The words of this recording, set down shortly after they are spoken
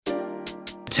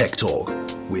Tech Talk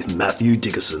with Matthew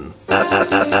Dickerson.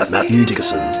 Matthew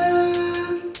Dickerson.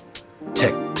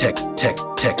 Tech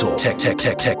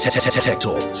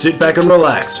Talk. Sit back and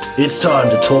relax. It's time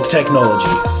to talk technology.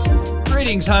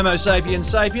 Greetings, Homo sapiens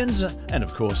sapiens, and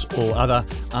of course all other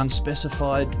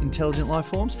unspecified intelligent life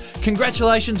forms.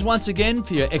 Congratulations once again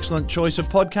for your excellent choice of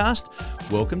podcast.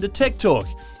 Welcome to Tech Talk.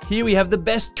 Here we have the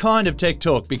best kind of Tech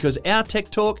Talk because our Tech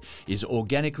Talk is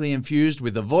organically infused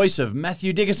with the voice of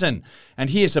Matthew Dickerson. And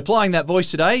here supplying that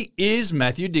voice today is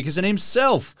Matthew Dickerson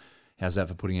himself. How's that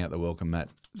for putting out the welcome, Matt?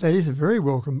 That is a very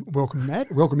welcome,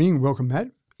 Matt. Welcome,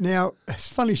 Matt. Now,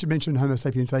 it's funny you should mention Homo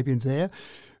sapiens sapiens there.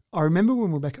 I remember when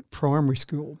we were back at primary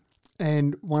school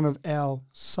and one of our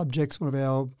subjects, one of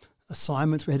our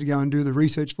assignments we had to go and do the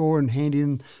research for and hand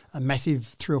in a massive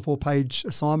 3 or 4 page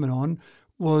assignment on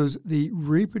was the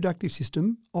reproductive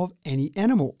system of any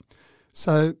animal.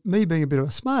 So me being a bit of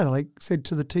a smart aleck said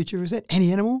to the teacher, is that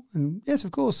any animal? And yes,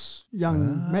 of course,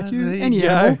 young Matthew, any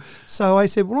animal. So I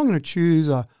said, well, I'm going to choose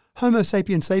a Homo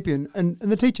sapiens sapien. And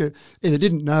the teacher either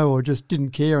didn't know or just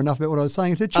didn't care enough about what I was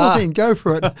saying and said, sure thing, go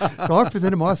for it. So I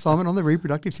presented my assignment on the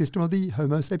reproductive system of the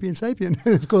Homo sapiens sapien.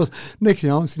 And of course, next thing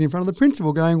I'm sitting in front of the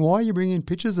principal going, why are you bringing in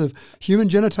pictures of human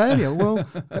genitalia? Well,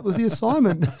 that was the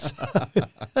assignment.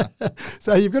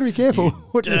 So you've got to be careful.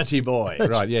 Dirty boy.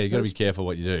 Right, yeah, you've got to be careful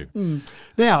what you do.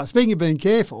 Now, speaking of being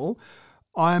careful,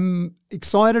 I'm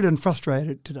excited and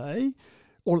frustrated today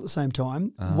all at the same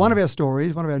time. One of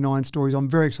our 9 stories I'm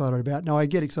very excited about. Now, I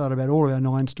get excited about all of our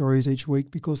 9 stories each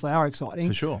week because they are exciting.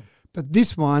 For sure. But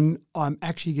this one I'm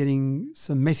actually getting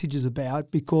some messages about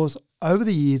because over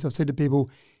the years I've said to people,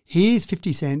 here's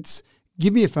 50 cents,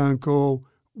 give me a phone call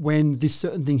when this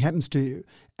certain thing happens to you.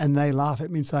 And they laugh at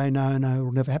me and say, no,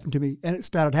 it'll never happen to me. And it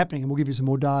started happening, and we'll give you some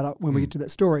more data when we get to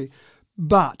that story.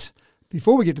 But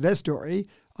before we get to that story,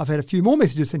 I've had a few more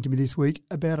messages sent to me this week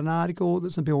about an article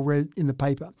that some people read in the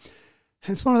paper.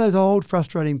 And it's one of those old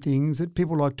frustrating things that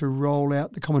people like to roll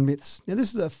out the common myths. Now,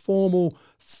 this is a former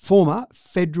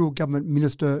federal government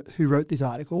minister who wrote this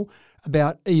article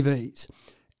about EVs.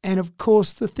 And, of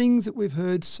course, the things that we've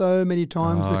heard so many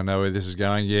times. I know where this is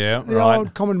going, yeah, the right.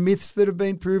 Old common myths that have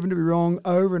been proven to be wrong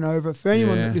over and over. For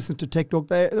anyone that listens to Tech Talk,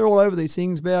 they're all over these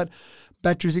things about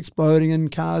batteries exploding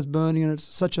and cars burning, and it's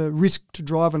such a risk to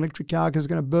drive an electric car because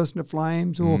it's going to burst into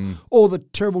flames, or the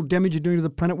terrible damage you're doing to the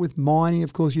planet with mining.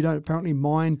 Of course, you don't apparently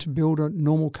mine to build a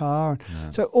normal car.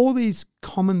 No. So all these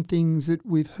common things that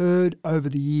we've heard over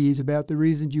the years about the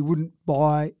reasons you wouldn't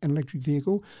buy an electric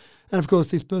vehicle. And, of course,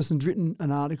 this person's written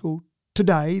an article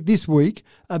today, this week,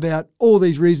 about all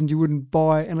these reasons you wouldn't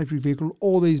buy an electric vehicle,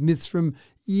 all these myths from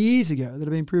years ago that have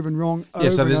been proven wrong over and over. Yeah,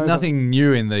 so there's nothing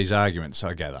new in these arguments,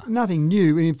 I gather. Nothing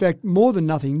new. And in fact, more than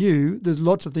nothing new, there's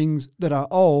lots of things that are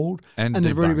old and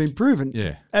they've already been proven.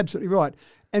 Yeah. Absolutely right.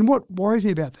 And what worries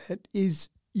me about that is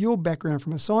your background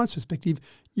from a science perspective,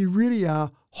 you really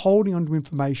are holding on to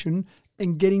information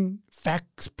and getting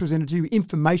facts presented to you,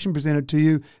 information presented to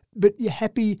you, but you're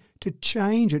happy to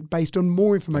change it based on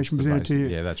more information presented to you.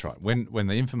 Yeah, that's right. When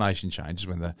the information changes,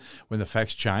 when the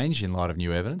facts change in light of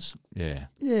new evidence, yeah.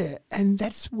 Yeah, and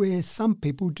that's where some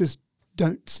people just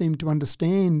don't seem to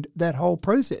understand that whole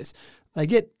process. They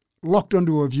get locked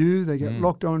onto a view, they get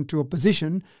locked onto a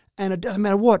position, and it doesn't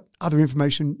matter what other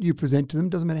information you present to them,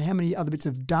 doesn't matter how many other bits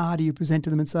of data you present to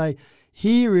them and say,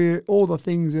 here are all the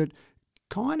things that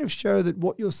kind of show that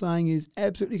what you're saying is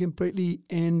absolutely, completely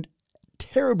and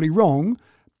terribly wrong,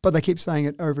 but they keep saying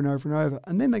it over and over and over.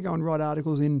 And then they go and write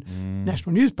articles in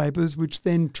national newspapers, which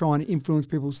then try and influence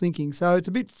people's thinking. So it's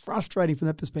a bit frustrating from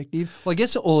that perspective. Well, I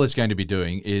guess all it's going to be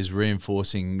doing is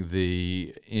reinforcing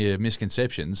the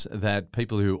misconceptions that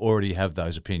people who already have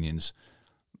those opinions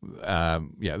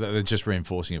they're just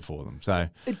reinforcing it for them. So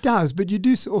it does, but you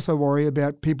do also worry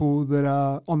about people that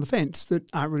are on the fence that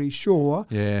aren't really sure,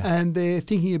 and they're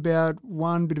thinking about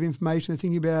one bit of information, they're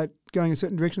thinking about going a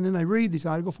certain direction, and then they read this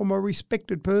article from a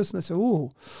respected person. They say,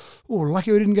 oh,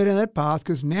 lucky we didn't go down that path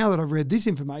because now that I've read this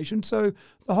information. So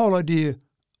the whole idea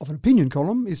of an opinion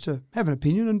column is to have an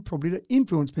opinion and probably to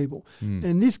influence people. And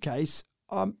in this case,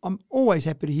 I'm always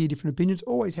happy to hear different opinions,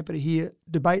 always happy to hear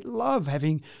debate, love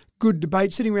having good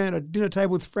debate, sitting around a dinner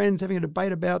table with friends, having a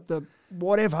debate about the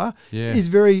whatever is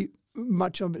very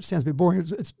much, it sounds a bit boring,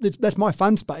 that's my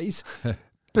fun space.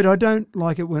 But I don't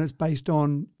like it when it's based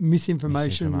on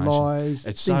misinformation. Lies.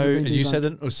 It's so, you said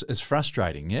that it's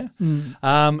frustrating, yeah?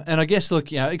 And I guess,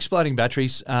 look, exploding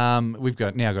batteries, we've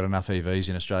now got enough EVs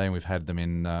in Australia, and we've had them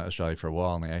in Australia for a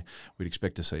while now. We'd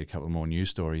expect to see a couple more news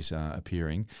stories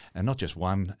appearing, and not just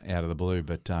one out of the blue,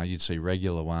 but you'd see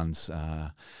regular ones.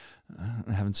 I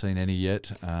haven't seen any yet.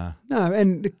 No,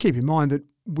 and keep in mind that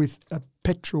with a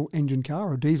petrol engine car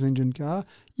or a diesel engine car,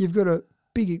 you've got a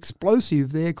big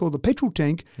explosive there called the petrol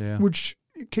tank, which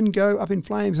can go up in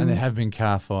flames. And there have been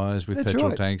car fires with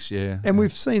petrol tanks, And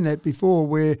we've seen that before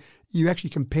where you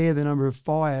actually compare the number of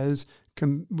fires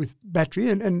with battery,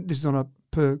 and this is on a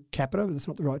per capita, but that's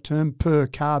not the right term, per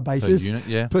car basis.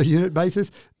 Per unit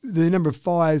basis. The number of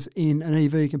fires in an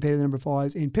EV compared to the number of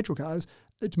fires in petrol cars,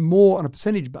 it's more on a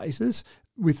percentage basis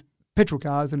with petrol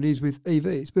cars than it is with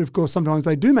EVs. But of course, sometimes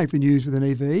they do make the news with an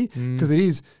EV because it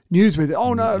is news with,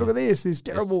 oh no, look at this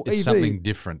terrible EV. It's something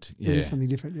different. It is something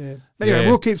different, But anyway,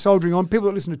 we'll keep soldiering on. People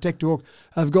that listen to Tech Talk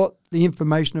have got the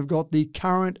information, have got the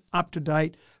current,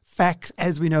 up-to-date facts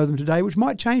as we know them today, which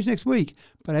might change next week.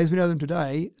 But as we know them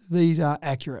today, these are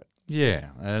accurate. Yeah,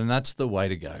 and that's the way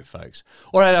to go, folks.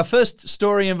 All right, our first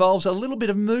story involves a little bit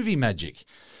of movie magic.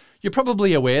 You're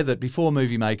probably aware that before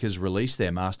movie makers release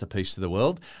their masterpiece to the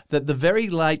world, that the very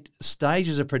late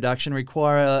stages of production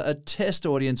require a test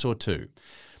audience or two.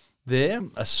 There,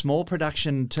 a small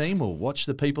production team will watch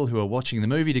the people who are watching the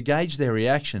movie to gauge their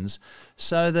reactions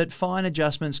so that fine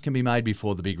adjustments can be made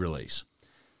before the big release.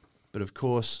 But of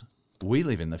course, we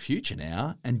live in the future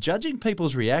now, and judging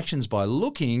people's reactions by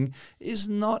looking is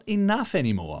not enough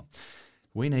anymore.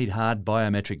 We need hard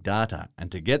biometric data,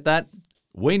 and to get that,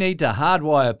 we need to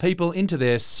hardwire people into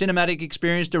their cinematic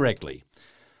experience directly.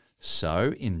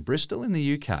 So, in Bristol in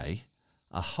the UK,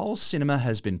 a whole cinema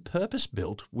has been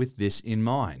purpose-built with this in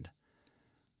mind.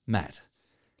 Matt,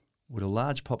 would a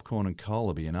large popcorn and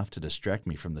cola be enough to distract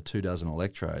me from the 24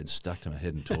 electrodes stuck to my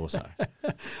head and torso?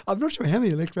 I'm not sure how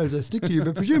many electrodes they stick to you,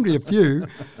 but presumably a few.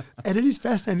 And it is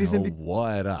fascinating, isn't it?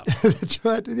 Wired up. That's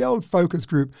right. The old focus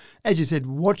group, as you said,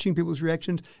 watching people's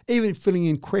reactions, even filling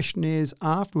in questionnaires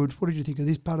afterwards. What did you think of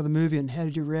this part of the movie and how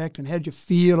did you react and how did you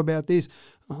feel about this?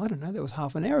 Oh, I don't know, that was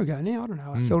half an hour ago now. I don't know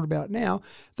how I felt about it now.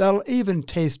 They'll even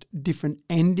test different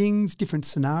endings, different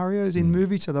scenarios in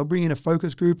movies. So they'll bring in a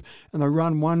focus group and they'll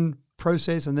run one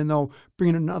process and then they'll bring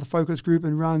in another focus group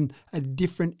and run a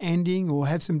different ending or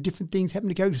have some different things happen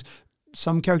to characters.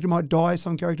 Some character might die,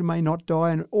 some character may not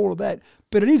die and all of that.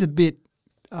 But it is a bit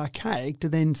archaic to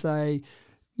then say,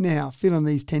 now fill in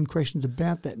these 10 questions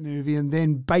about that movie and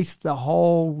then base the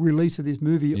whole release of this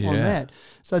movie on that.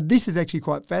 So this is actually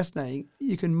quite fascinating.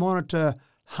 You can monitor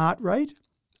heart rate,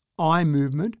 eye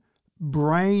movement,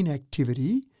 brain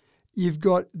activity. You've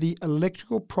got the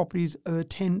electrical properties of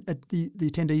the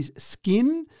attendee's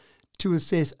skin to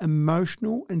assess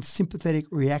emotional and sympathetic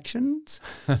reactions.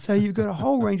 So you've got a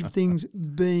whole range of things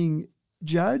being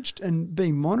judged and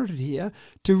being monitored here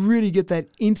to really get that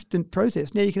instant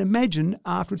process. Now you can imagine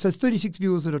afterwards, so it's 36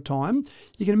 viewers at a time,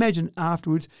 you can imagine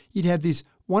afterwards you'd have this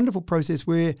wonderful process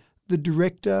where the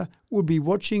director would be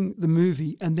watching the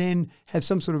movie and then have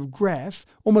some sort of graph,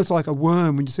 almost like a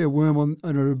worm. When you see a worm on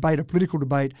a debate, a political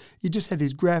debate, you just have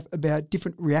this graph about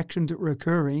different reactions that were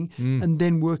occurring and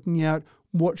then working out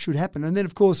what should happen. And then,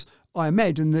 of course, I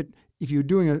imagine that if you're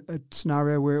doing a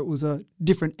scenario where it was a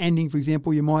different ending, for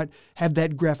example, you might have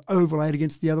that graph overlaid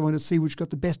against the other one to see which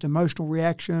got the best emotional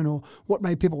reaction or what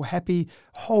made people happy,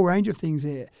 a whole range of things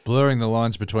there. Blurring the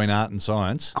lines between art and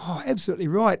science. Oh, absolutely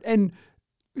right. And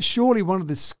surely one of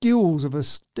the skills of a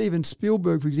Steven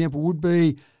Spielberg, for example, would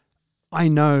be, I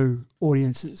know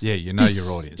audiences. Yeah, you know your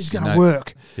audience. It's going to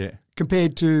work. Yeah.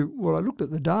 Compared to, well, I looked at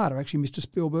the data, actually, Mr.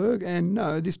 Spielberg, and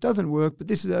no, this doesn't work, but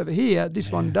this is over here. This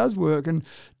one does work. And,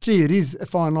 gee, it is a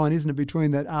fine line, isn't it,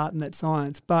 between that art and that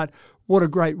science. But what a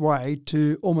great way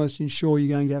to almost ensure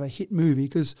you're going to have a hit movie,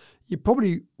 because you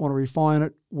probably want to refine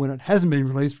it when it hasn't been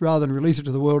released rather than release it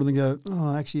to the world and then go,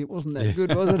 oh, actually, it wasn't that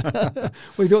good, was it?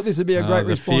 We thought this would be a great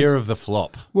response. The fear of the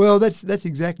flop. Well, that's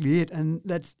exactly it, and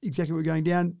that's exactly what we're going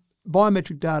down.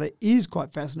 Biometric data is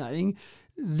quite fascinating.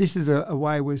 This is a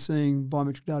way we're seeing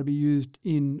biometric data be used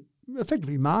in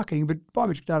effectively marketing, but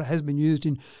biometric data has been used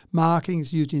in marketing,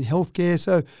 it's used in healthcare.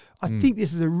 So I think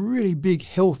this is a really big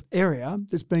health area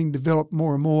that's being developed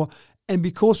more and more. And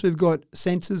because we've got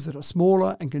sensors that are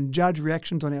smaller and can judge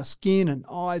reactions on our skin and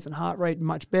eyes and heart rate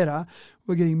much better,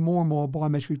 we're getting more and more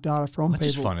biometric data from people. I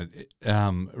just find it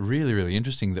really, really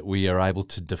interesting that we are able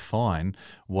to define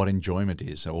what enjoyment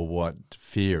is or what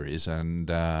fear is and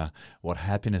what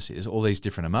happiness is, all these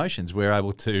different emotions. We're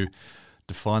able to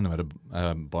define them at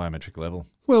a biometric level.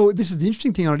 Well, this is the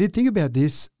interesting thing. I did think about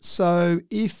this. So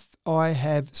if I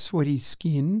have sweaty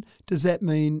skin, does that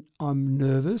mean I'm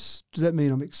nervous? Does that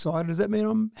mean I'm excited? Does that mean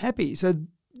I'm happy? So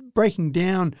breaking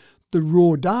down the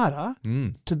raw data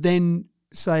to then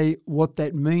say what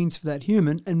that means for that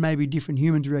human, and maybe different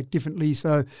humans react differently.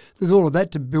 So there's all of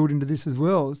that to build into this as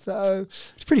well. So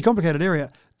it's a pretty complicated area.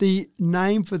 The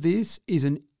name for this is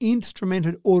an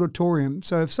instrumented auditorium.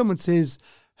 So if someone says,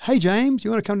 hey, James,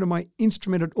 you want to come to my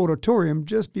instrumented auditorium?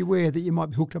 Just beware that you might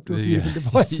be hooked up to a few different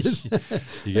devices.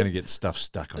 You're going to get stuff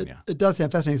stuck on you. It does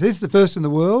sound fascinating. So this is the first in the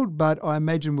world, but I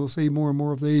imagine we'll see more and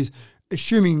more of these,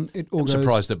 assuming it all goes... I'm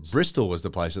surprised that Bristol was the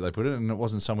place that they put it and it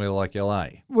wasn't somewhere like LA.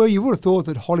 Well, you would have thought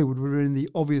that Hollywood would have been the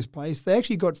obvious place. They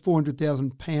actually got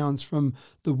 £400,000 from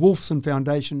the Wolfson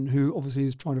Foundation, who obviously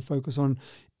is trying to focus on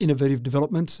innovative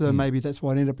developments. So maybe that's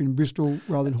why it ended up in Bristol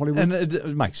rather than Hollywood. And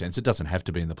it makes sense. It doesn't have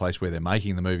to be in the place where they're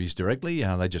making the movies directly.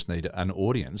 They just need an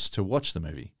audience to watch the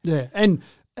movie. Yeah, and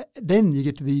then you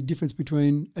get to the difference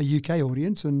between a UK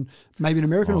audience and maybe an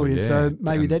American audience. Yeah. So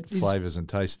maybe and that is... flavours and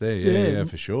taste there. Yeah,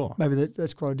 for sure. Maybe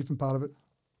that's quite a different part of it.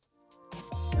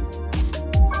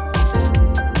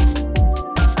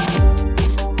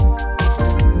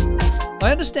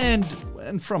 I understand,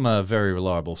 and from a very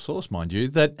reliable source, mind you,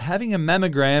 that having a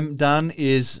mammogram done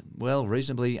is, well,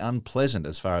 reasonably unpleasant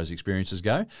as far as experiences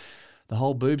go. The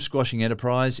whole boob squashing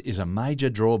enterprise is a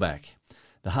major drawback.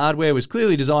 The hardware was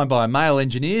clearly designed by male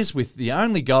engineers with the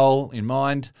only goal in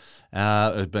mind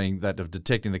being that of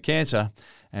detecting the cancer,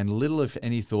 and little, if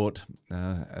any, thought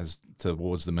as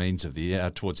towards the means of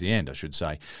towards the end, I should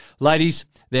say. Ladies,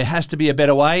 there has to be a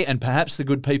better way, and perhaps the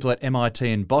good people at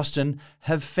MIT and Boston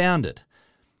have found it.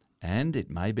 And it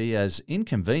may be as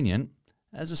inconvenient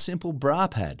as a simple bra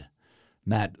pad.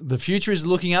 Matt, the future is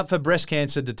looking up for breast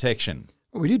cancer detection.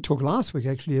 Well, we did talk last week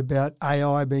actually about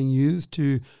AI being used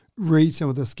to read some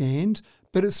of the scans,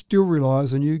 but it still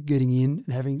relies on you getting in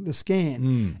and having the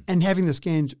scan. And having the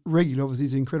scans regularly obviously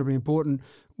is incredibly important.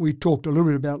 We talked a little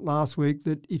bit about last week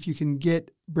that if you can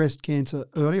get breast cancer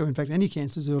early, or in fact any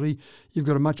cancers early, you've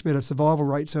got a much better survival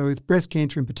rate. So with breast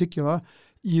cancer in particular,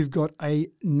 you've got a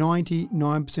 99%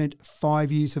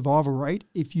 5-year survival rate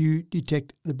if you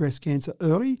detect the breast cancer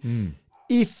early.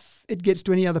 If it gets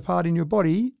to any other part in your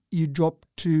body, you drop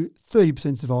to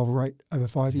 30% survival rate over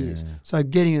 5 years. So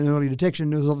getting an early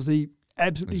detection is obviously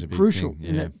absolutely crucial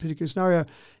in that particular scenario.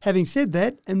 Having said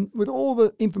that, and with all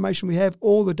the information we have,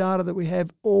 all the data that we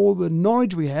have, all the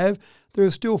knowledge we have, there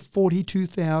are still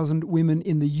 42,000 women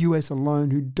in the US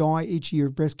alone who die each year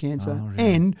of breast cancer. Oh,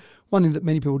 really? And one thing that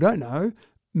many people don't know,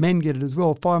 men get it as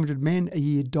well. 500 men a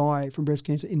year die from breast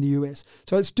cancer in the US.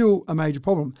 So it's still a major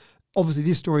problem. Obviously,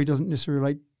 this story doesn't necessarily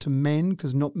relate to men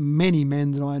because not many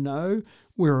men that I know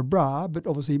wear a bra, but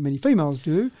obviously many females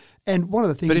do. And one of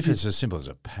the things... But if it's as simple as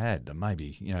a pad,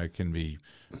 maybe,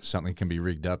 something can be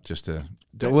rigged up just to...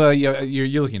 Well, you're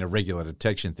looking at a regular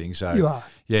detection thing, so... You are.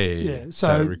 Yeah.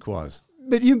 So it requires...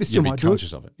 But you still might be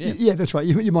conscious of it. Yeah, that's right.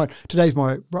 You might. Today's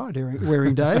my bra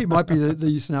wearing day. It might be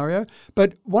the scenario.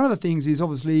 But one of the things is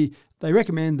obviously they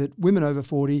recommend that women over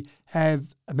 40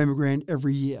 have a mammogram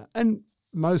every year. And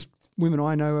most women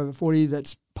I know over 40,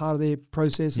 that's part of their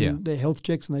process and their health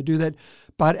checks, and they do that.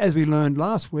 But as we learned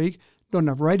last week, not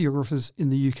enough radiographers in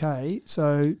the UK,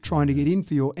 so trying to get in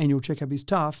for your annual checkup is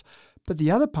tough. But the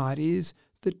other part is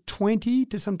that 20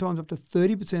 to sometimes up to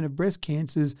 30% of breast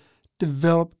cancers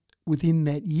develop within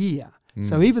that year.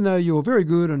 So even though you're very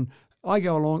good and I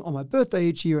go along on my birthday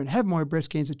each year and have my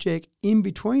breast cancer check, in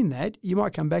between that, you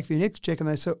might come back for your next check and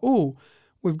they say, oh,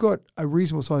 we've got a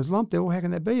reasonable sized lump there. Well, how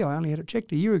can that be? I only had it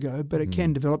checked a year ago, but it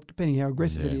can develop depending how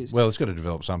aggressive it is. Well, it's got to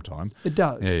develop sometime. It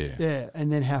does. Yeah.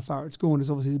 And then how far it's gone is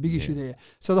obviously the big issue there.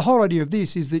 So the whole idea of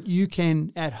this is that you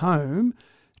can, at home,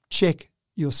 check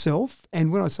yourself.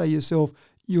 And when I say yourself,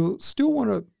 you'll still want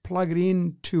to plug it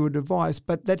into a device,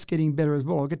 but that's getting better as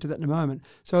well. I'll get to that in a moment.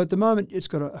 So at the moment, it's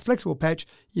got a flexible patch.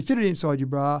 You fit it inside your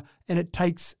bra, and it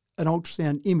takes an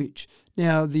ultrasound image.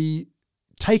 Now, the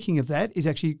taking of that is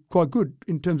actually quite good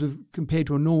in terms of compared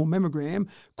to a normal mammogram,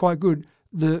 quite good.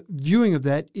 The viewing of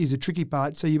that is a tricky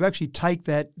part. So you actually take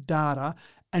that data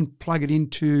and plug it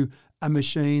into a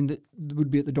machine that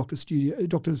would be at the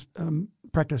doctor's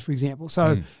practice, for example.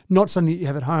 So not something that you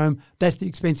have at home. That's the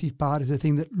expensive part, is the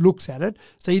thing that looks at it.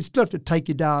 So you'd still have to take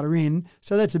your data in.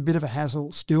 So that's a bit of a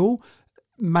hassle still.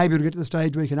 Maybe it'll get to the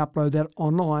stage where you can upload that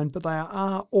online, but they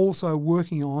are also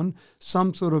working on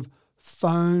some sort of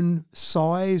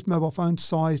mobile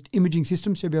phone-sized imaging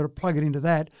system, so you'll be able to plug it into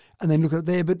that and then look at it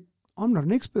there. But I'm not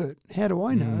an expert. How do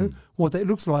I know what that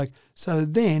looks like? So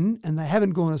then, and they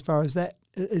haven't gone as far as that,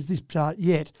 as this part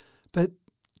yet, but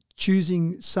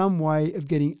choosing some way of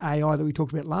getting AI that we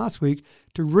talked about last week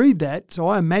to read that. So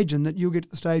I imagine that you'll get to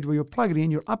the stage where you'll plug it in,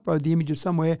 you'll upload the images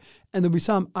somewhere, and there'll be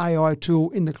some AI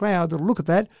tool in the cloud that'll look at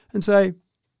that and say,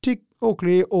 tick, all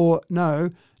clear, or no,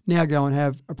 now go and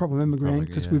have a proper mammogram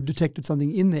because we've detected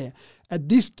something in there. At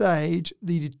this stage,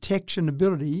 the detection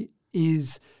ability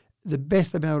is the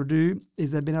best they've been able to do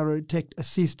is they've been able to detect a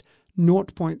cyst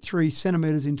 0.3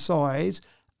 centimetres in size,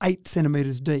 8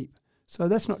 centimetres deep. So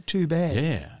that's not too bad.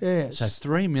 Yeah. So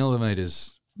 3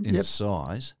 millimetres in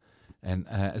size and,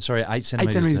 8 centimetres 8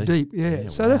 centimetres deep, yeah.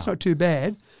 So that's not too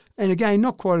bad. And again,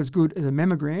 not quite as good as a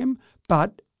mammogram,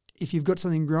 but if you've got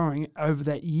something growing over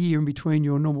that year in between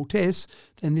your normal tests,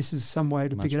 then this is some way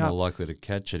to pick it up. Much more likely to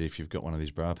catch it if you've got one of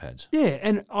these bra pads. Yeah,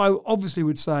 and I obviously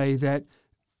would say that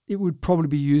it would probably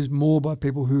be used more by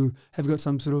people who have got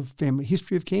some sort of family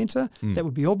history of cancer. That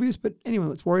would be obvious, but anyone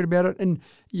that's worried about it and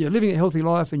you're living a healthy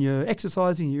life and you're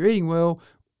exercising, you're eating well,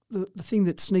 the thing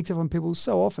that sneaks up on people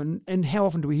so often, and how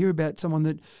often do we hear about someone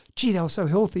that, gee, they were so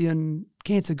healthy and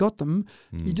cancer got them.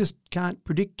 You just can't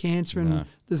predict cancer, and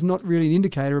there's not really an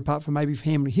indicator apart from maybe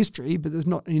family history, but there's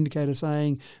not an indicator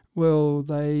saying, well,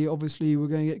 they obviously were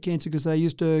going to get cancer because they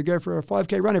used to go for a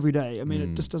 5K run every day. I mean,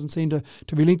 it just doesn't seem to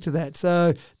be linked to that.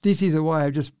 So this is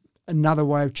another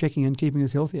way of checking and keeping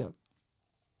us healthier.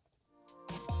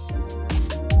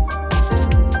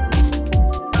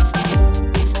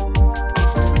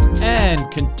 And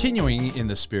continuing in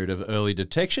the spirit of early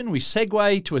detection, we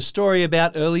segue to a story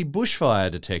about early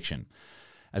bushfire detection.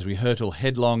 As we hurtle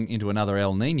headlong into another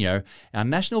El Nino, our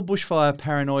national bushfire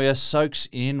paranoia soaks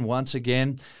in once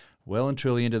again, well and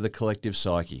truly into the collective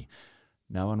psyche.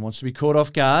 No one wants to be caught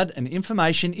off guard, and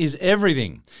information is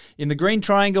everything. In the Green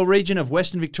Triangle region of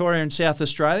Western Victoria and South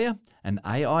Australia, an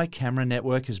AI camera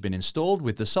network has been installed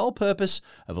with the sole purpose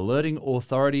of alerting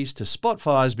authorities to spot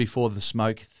fires before the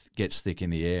smoke gets thick in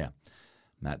the air.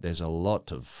 Matt, there's a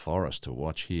lot of forest to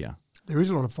watch here. There is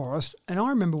a lot of forest. And I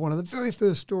remember one of the very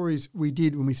first stories we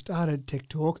did when we started Tech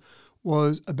Talk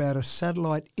was about a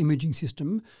satellite imaging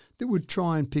system that would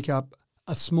try and pick up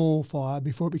a small fire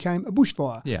before it became a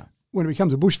bushfire. Yeah. When it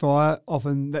becomes a bushfire,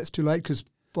 often that's too late because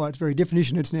by its very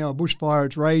definition, it's now a bushfire,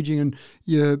 it's raging, and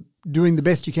you're doing the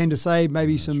best you can to save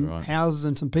maybe some houses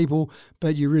and some people,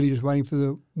 but you're really just waiting for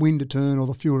the wind to turn or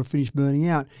the fuel to finish burning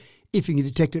out. If you can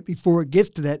detect it before it gets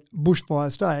to that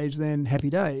bushfire stage, then happy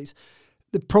days.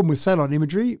 The problem with satellite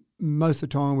imagery, most of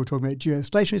the time we're talking about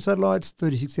geostationary satellites,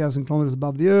 36,000 kilometres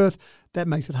above the Earth. That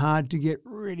makes it hard to get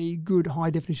really good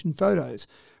high-definition photos.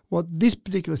 What this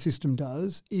particular system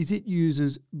does is it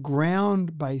uses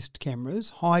ground-based cameras,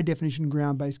 high-definition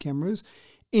ground-based cameras,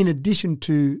 in addition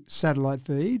to satellite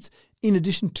feeds, in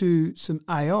addition to some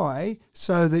AI,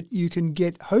 so that you can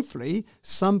get, hopefully,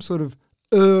 some sort of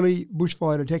early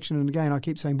bushfire detection. And again, I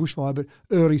keep saying bushfire, but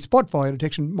early spot fire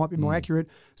detection might be more accurate.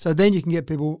 So then you can get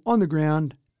people on the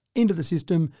ground, into the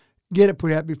system, get it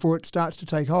put out before it starts to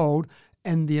take hold.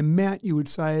 And the amount you would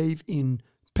save in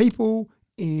people,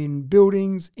 in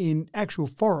buildings, in actual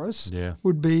forests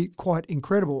would be quite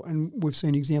incredible. And we've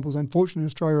seen examples, unfortunately, in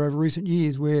Australia over recent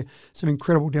years where some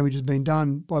incredible damage has been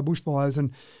done by bushfires.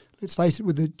 And let's face it,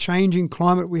 with the changing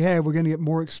climate we have, we're going to get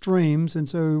more extremes, and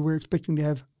so we're expecting to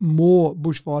have more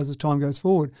bushfires as time goes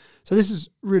forward. So this is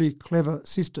a really clever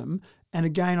system. And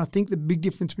again, I think the big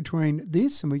difference between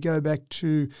this, and we go back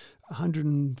to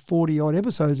 140-odd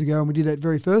episodes ago, and we did that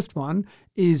very first one,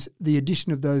 is the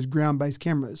addition of those ground-based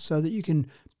cameras so that you can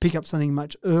pick up something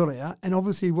much earlier. And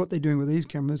obviously what they're doing with these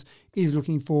cameras is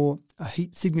looking for a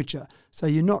heat signature. So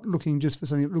you're not looking just for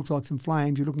something that looks like some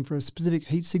flames, you're looking for a specific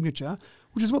heat signature,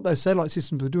 which is what those satellite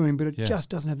systems are doing, but it just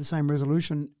doesn't have the same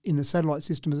resolution in the satellite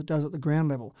system as it does at the ground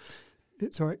level.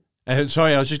 Sorry. I was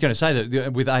just going to say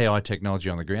that with AI technology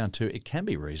on the ground too, it can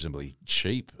be reasonably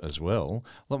cheap as well,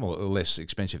 a lot less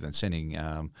expensive than sending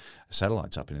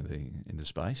satellites up into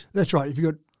space. That's right. If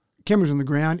you've got cameras on the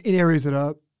ground in areas that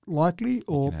are likely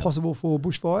or possible for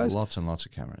bushfires. Lots and lots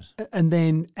of cameras. And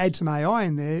then add some AI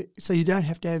in there so you don't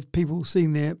have to have people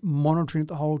sitting there monitoring it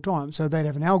the whole time. So they'd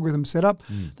have an algorithm set up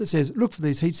that says, look for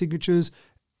these heat signatures,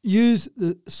 use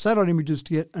the satellite images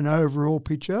to get an overall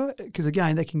picture, because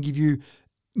again, that can give you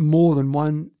more than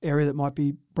one area that might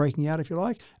be breaking out, if you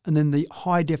like, and then the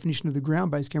high definition of the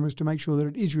ground-based cameras to make sure that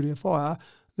it is really a fire,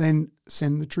 then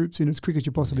send the troops in as quick as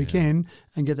you possibly can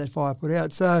and get that fire put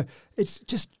out. So it's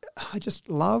just, I just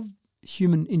love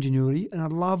human ingenuity, and I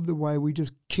love the way we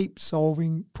just keep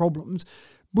solving problems.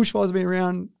 Bushfires have been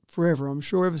around forever. I'm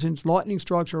sure ever since lightning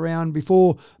strikes were around,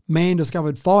 before man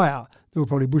discovered fire, there were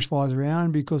probably bushfires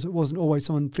around because it wasn't always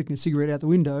someone flicking a cigarette out the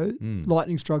window.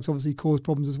 Lightning strikes obviously cause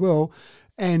problems as well.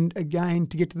 And again,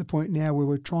 to get to the point now where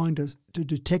we're trying to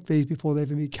detect these before they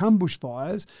even become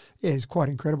bushfires, is quite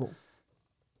incredible.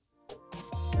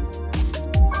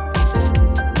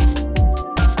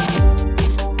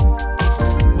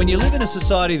 When you live in a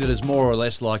society that is more or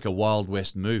less like a Wild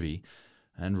West movie,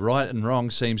 and right and wrong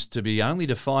seems to be only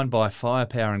defined by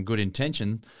firepower and good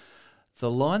intention,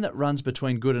 the line that runs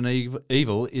between good and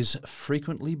evil is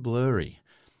frequently blurry.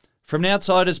 From an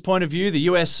outsider's point of view, the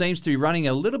US seems to be running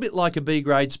a little bit like a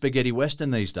B-grade spaghetti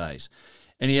western these days.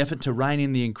 Any effort to rein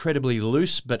in the incredibly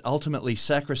loose but ultimately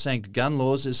sacrosanct gun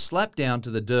laws is slapped down to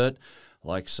the dirt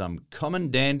like some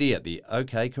common dandy at the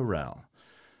OK Corral.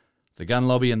 The gun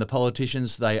lobby and the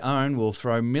politicians they own will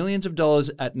throw millions of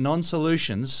dollars at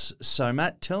non-solutions. So,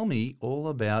 Matt, tell me all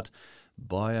about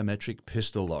biometric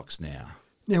pistol locks now.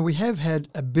 Now, we have had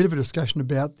a bit of a discussion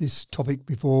about this topic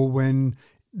before when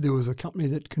there was a company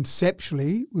that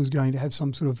conceptually was going to have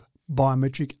some sort of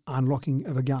biometric unlocking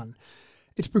of a gun.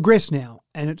 It's progressed now,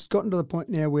 and it's gotten to the point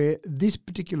now where this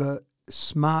particular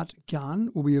smart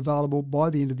gun will be available by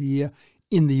the end of the year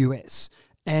in the US.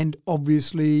 And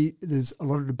obviously, there's a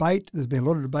lot of debate. There's been a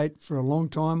lot of debate for a long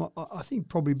time. I think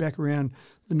probably back around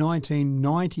the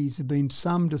 1990s, there've been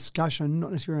some discussion,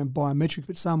 not necessarily around biometric,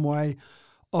 but some way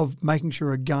of making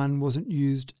sure a gun wasn't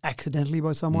used accidentally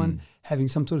by someone, having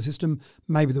some sort of system.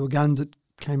 Maybe there were guns that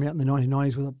came out in the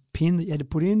 1990s with a pin that you had to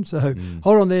put in. So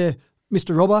hold on there,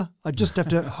 Mr. Robber. I just have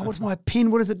to, what's my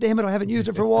pin? What is it? Damn it, I haven't used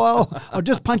it for a while. I'll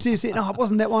just punch this in. No, it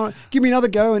wasn't that one. Give me another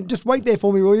go and just wait there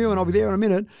for me, will you? And I'll be there in a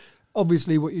minute.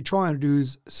 Obviously, what you're trying to do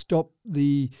is stop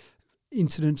the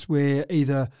incidents where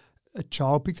either a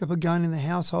child picks up a gun in the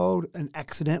household and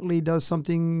accidentally does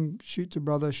something, shoots a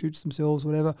brother, shoots themselves,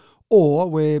 whatever, or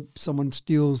where someone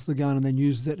steals the gun and then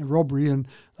uses it in a robbery and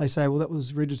they say, well, that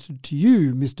was registered to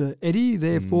you, Mr. Eddie,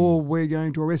 therefore we're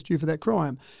going to arrest you for that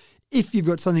crime. If you've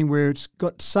got something where it's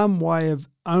got some way of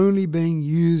only being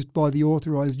used by the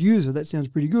authorised user, that sounds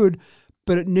pretty good,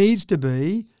 but it needs to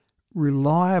be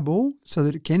reliable so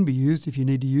that it can be used if you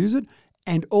need to use it,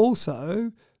 and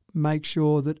also make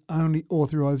sure that only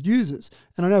authorised users.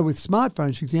 And I know with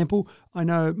smartphones, for example, I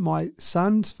know my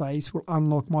son's face will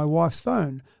unlock my wife's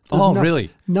phone. There's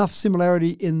really? Enough similarity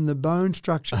in the bone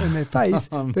structure in their face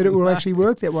that it will actually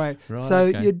work that way. Right, so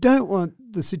okay. You don't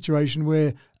want the situation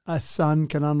where a son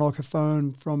can unlock a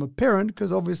phone from a parent,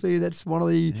 because obviously that's one of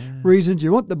the reasons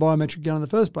you want the biometric gun in the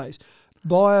first place.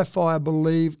 Biofire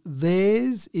believe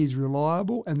theirs is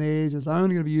reliable and theirs is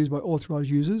only going to be used by authorised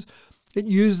users. It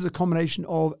uses a combination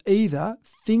of either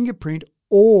fingerprint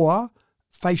or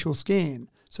facial scan.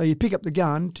 So you pick up the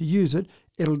gun to use it,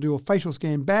 it'll do a facial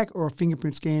scan back or a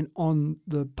fingerprint scan on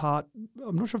the part.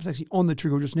 I'm not sure if it's actually on the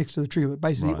trigger or just next to the trigger, but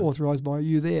basically authorised by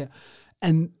you there.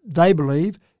 And they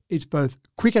believe it's both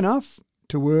quick enough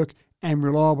to work and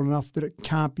reliable enough that it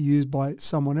can't be used by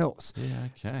someone else. Yeah,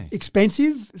 okay.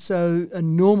 Expensive, so a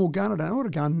normal gun, I don't know what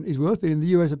a gun is worth, but in the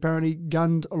US apparently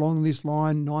guns along this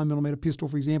line, 9mm pistol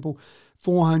for example,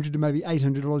 $400 to maybe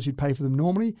 $800 you'd pay for them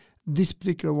normally. This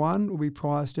particular one will be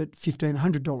priced at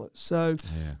 $1,500. So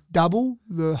double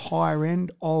the higher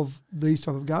end of these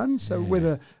type of guns. So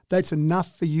whether that's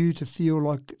enough for you to feel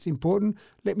like it's important,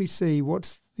 let me see,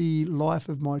 what's the life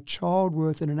of my child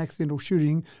worth in an accidental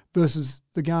shooting versus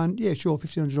the gun? Yeah, sure,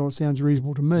 $1,500 sounds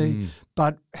reasonable to me,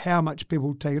 but how much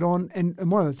people take it on? And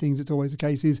one of the things that's always the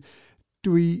case is,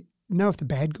 do we know if the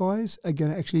bad guys are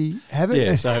going to actually have it?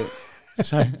 Yeah, so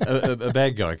a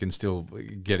bad guy can still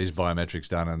get his biometrics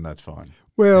done and that's fine.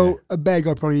 Well, a bad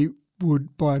guy probably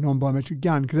would buy a non-biometric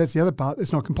gun, because that's the other part.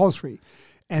 It's not compulsory.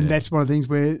 And that's one of the things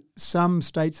where some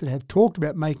states that have talked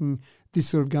about making this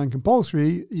sort of gun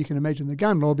compulsory, you can imagine the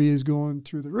gun lobby has gone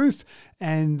through the roof,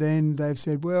 and then they've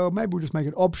said, well, maybe we'll just make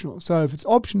it optional. So if it's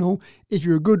optional, if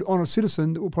you're a good, honest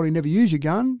citizen that will probably never use your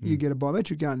gun, you get a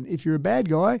biometric gun. If you're a bad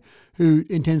guy who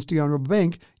intends to go and rob a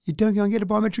bank, you don't go and get a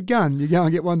biometric gun. You go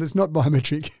and get one that's not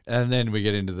biometric. And then we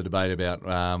get into the debate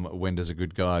about when does a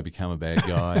good guy become a bad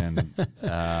guy, and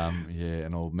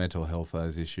and all mental health,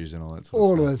 those issues and all that sort of stuff.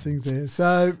 All of those things there.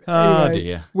 So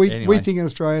dear. We think in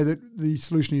Australia that the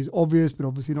solution is obvious, but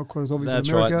obviously not quite as obvious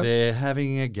in America. That's right, they're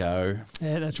having a go.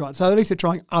 Yeah, that's right. So at least they're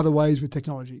trying other ways with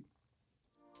technology.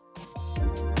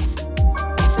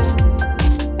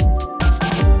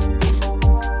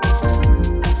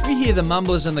 We hear the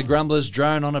mumblers and the grumblers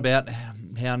drone on about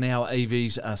how now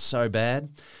EVs are so bad,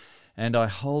 and I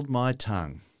hold my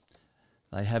tongue.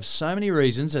 They have so many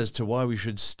reasons as to why we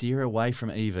should steer away from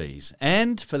EVs.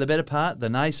 And for the better part, the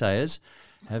naysayers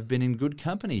have been in good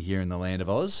company here in the land of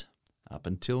Oz. Up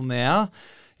until now,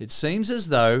 it seems as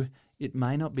though it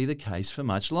may not be the case for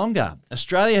much longer.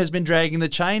 Australia has been dragging the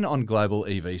chain on global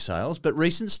EV sales, but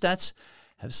recent stats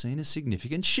have seen a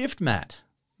significant shift, Matt.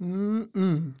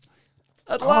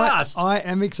 At last! I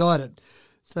am excited.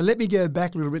 So let me go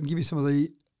back a little bit and give you some of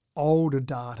the older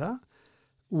data.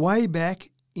 Way back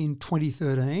in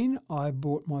 2013, I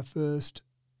bought my first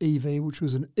EV, which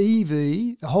was an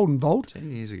EV, a Holden Volt.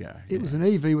 10 years ago. It was an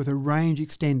EV with a range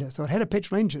extender. So it had a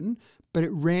petrol engine, but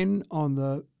it ran on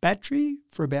the battery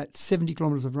for about 70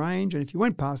 kilometres of range. And if you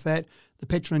went past that, the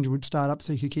petrol engine would start up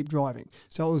so you could keep driving.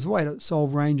 So it was a way to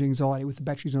solve range anxiety with the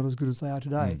batteries not as good as they are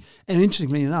today. And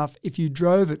interestingly enough, if you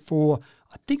drove it for,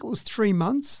 I think it was 3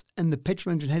 months and the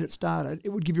petrol engine had it started, it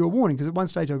would give you a warning, because at one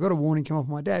stage I got a warning come off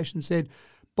my dash and said,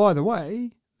 by the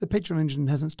way, the petrol engine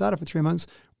hasn't started for 3 months.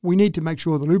 We need to make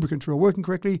sure the lubricants are all working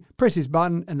correctly. Press this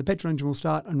button and the petrol engine will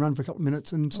start and run for a couple of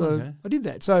minutes. And so I did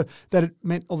that. So that it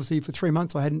meant, obviously, for 3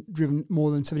 months I hadn't driven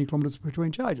more than 70 kilometres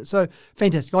between charges. So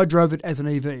fantastic. I drove it as an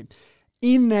EV.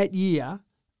 In that year,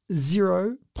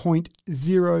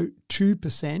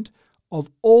 0.02% of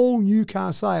all new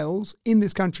car sales in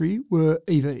this country were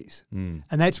EVs. And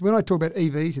that's when I talk about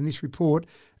EVs in this report,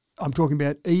 I'm talking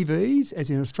about EVs as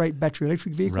in a straight battery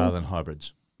electric vehicle. Rather than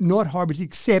hybrids. Not hybrids,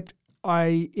 except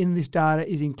in this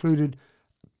data is included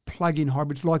plug-in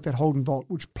hybrids like that Holden Volt,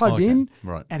 which plugged in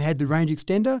and had the range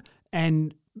extender.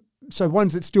 And so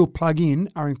ones that still plug in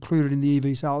are included in the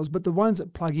EV sales, but the ones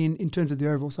that plug in terms of the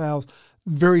overall sales,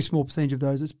 very small percentage of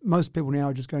those. Most people now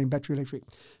are just going battery electric.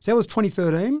 So that was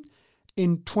 2013.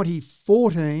 In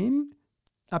 2014,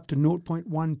 up to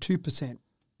 0.12%.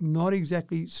 Not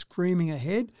exactly screaming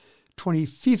ahead.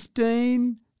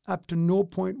 2015, up to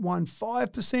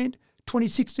 0.15%.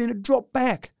 2016, it dropped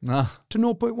back to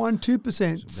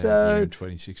 0.12%. So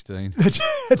 2016. That's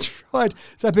right.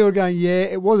 So people are going, yeah,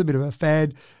 it was a bit of a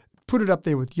fad. Put it up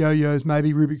there with yo-yos,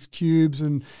 maybe Rubik's Cubes,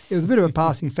 and it was a bit of a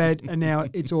passing fad, and now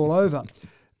it's all over.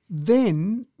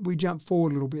 Then we jump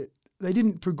forward a little bit. They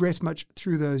didn't progress much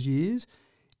through those years.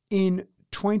 In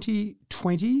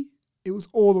 2020, it was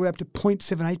all the way up to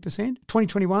 0.78%.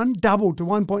 2021 doubled to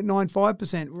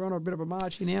 1.95%. We're on a bit of a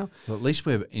march here now. Well, at least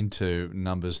we're into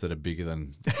numbers that are bigger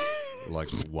than like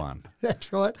 1.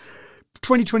 That's right.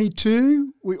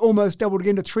 2022, we almost doubled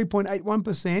again to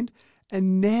 3.81%.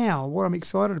 And now what I'm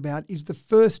excited about is the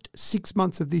first 6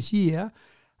 months of this year,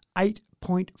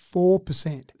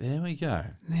 8.4%. There we go.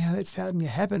 Now that's starting to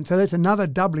happen. So that's another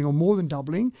doubling or more than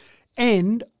doubling.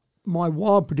 And my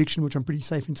wild prediction, which I'm pretty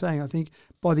safe in saying, I think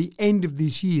by the end of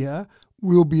this year,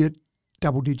 we'll be at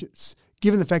double digits.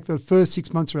 Given the fact that the first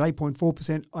 6 months are at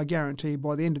 8.4%, I guarantee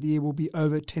by the end of the year we'll be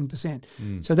over 10%.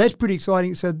 So that's pretty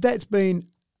exciting. So that's been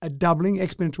a doubling,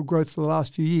 exponential growth for the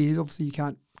last few years. Obviously, you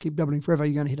can't keep doubling forever.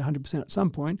 You're going to hit 100% at some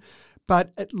point.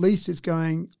 But at least it's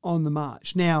going on the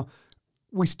march. Now,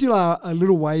 we still are a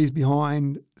little ways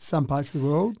behind some parts of the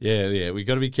world. Yeah. We've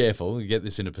got to be careful and get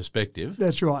this into perspective.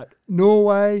 That's right.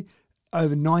 Norway,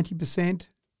 over 90%.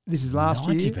 This is last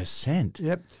year. 90%?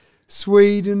 Yep.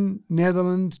 Sweden,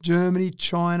 Netherlands, Germany,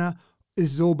 China.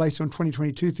 This is all based on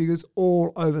 2022 figures,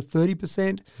 all over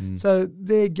 30%. So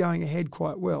they're going ahead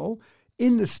quite well.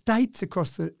 In the states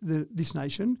across this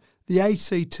nation, the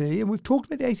ACT, and we've talked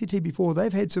about the ACT before,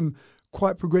 they've had some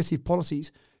quite progressive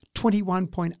policies.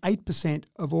 21.8%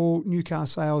 of all new car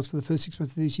sales for the first 6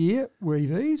 months of this year were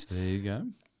EVs. There you go.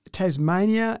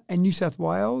 Tasmania and New South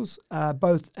Wales,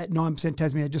 both at 9%.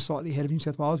 Tasmania just slightly ahead of New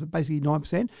South Wales, but basically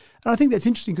 9%. And I think that's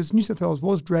interesting because New South Wales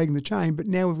was dragging the chain, but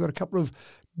now we've got a couple of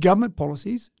government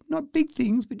policies, not big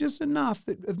things, but just enough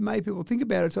that have made people think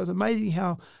about it. So it's amazing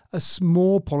how a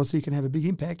small policy can have a big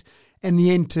impact. And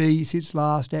the NT sits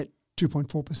last at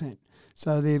 2.4%.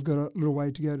 So they've got a little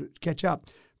way to go to catch up.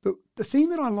 But the thing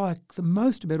that I like the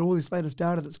most about all this latest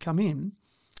data that's come in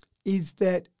is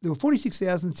that there were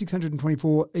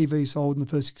 46,624 EVs sold in the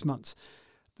first 6 months.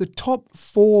 The top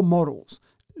 4 models,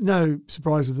 no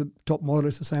surprise with the top model,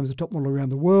 it's the same as the top model around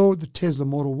the world, the Tesla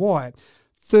Model Y,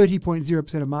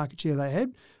 30.0% of market share they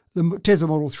had. The Tesla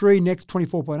Model 3 next,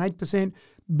 24.8%.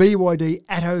 BYD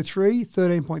Atto 3,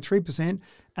 13.3%.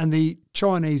 And the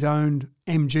Chinese-owned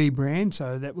MG brand,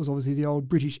 so that was obviously the old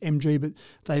British MG, but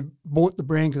they bought the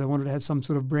brand because they wanted to have some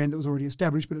sort of brand that was already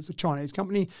established, but it's a Chinese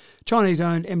company.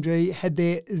 Chinese-owned MG had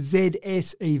their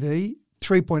ZS EV,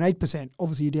 3.8%.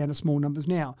 Obviously, you're down to small numbers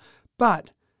now.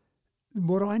 But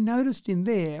what I noticed in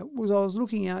there was I was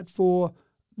looking out for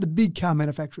the big car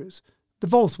manufacturers, the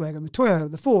Volkswagen, the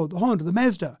Toyota, the Ford, the Honda, the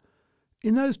Mazda.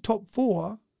 In those top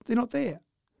 4, they're not there.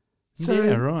 So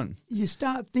yeah, right. You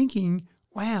start thinking,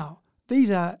 wow, these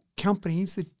are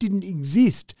companies that didn't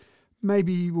exist.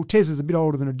 Maybe, well, Tesla's a bit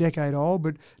older than a decade old,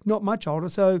 but not much older.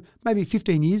 So maybe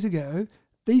 15 years ago,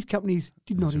 these companies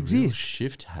did not exist. There's a real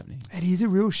shift happening. It is a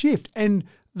real shift. And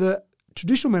the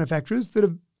traditional manufacturers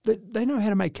that they know how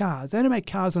to make cars. They know how to make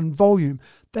cars on volume.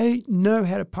 They know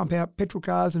how to pump out petrol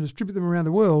cars and distribute them around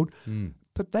the world.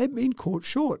 But they've been caught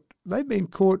short. They've been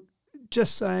caught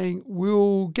just saying,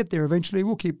 we'll get there eventually.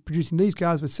 We'll keep producing these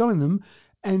cars. We're selling them.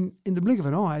 And in the blink of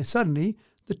an eye, suddenly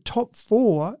the top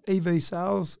 4 EV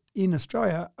sales in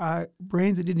Australia are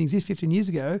brands that didn't exist 15 years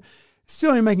ago. still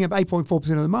only making up 8.4%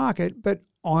 of the market, but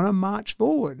on a march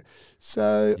forward.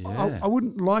 So I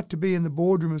wouldn't like to be in the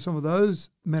boardroom of some of those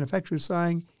manufacturers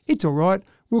saying, it's all right,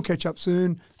 we'll catch up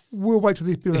soon, we'll wait till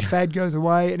this bit of a fad goes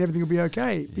away and everything will be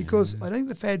okay, because I don't think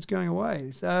the fad's going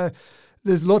away. So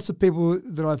there's lots of people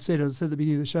that I've said, as I said at the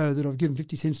beginning of the show, that I've given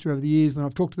 50 cents to over the years when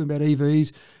I've talked to them about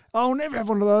EVs. I'll never have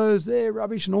one of those, they're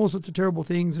rubbish and all sorts of terrible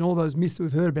things and all those myths that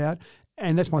we've heard about.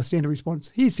 And that's my standard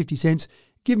response. Here's 50 cents,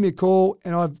 give me a call.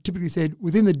 And I've typically said,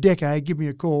 within the decade, give me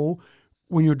a call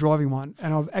when you're driving one.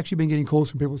 And I've actually been getting calls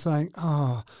from people saying,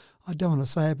 I don't want to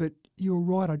say it, but you're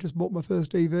right, I just bought my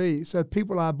first EV. So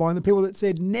people are buying them. People that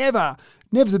said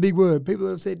never's a big word. People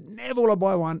that have said never will I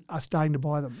buy one are starting to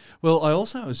buy them. Well, I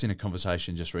also was in a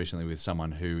conversation just recently with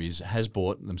someone who has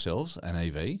bought themselves an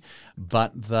EV,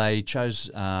 but they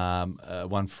chose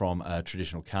one from a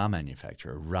traditional car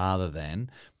manufacturer rather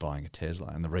than buying a Tesla.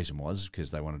 And the reason was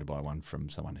because they wanted to buy one from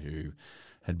someone who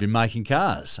had been making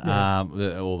cars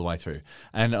all the way through.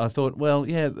 And I thought, well,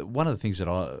 yeah, one of the things that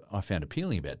I found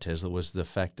appealing about Tesla was the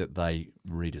fact that they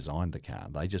redesigned the car.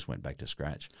 They just went back to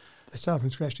scratch. They started from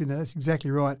scratch, didn't they? That's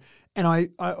exactly right. And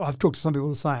I've talked to some people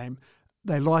the same.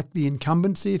 They like the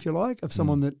incumbency, if you like, of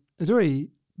someone that has already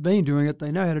been doing it.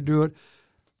 They know how to do it.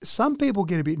 Some people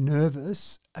get a bit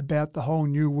nervous about the whole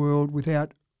new world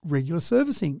without regular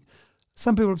servicing.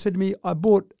 Some people have said to me, I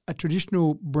bought a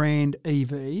traditional brand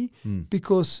EV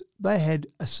because they had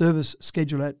a service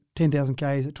schedule at 10,000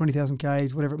 Ks, at 20,000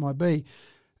 Ks, whatever it might be.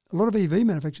 A lot of EV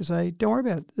manufacturers say, don't worry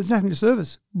about it. There's nothing to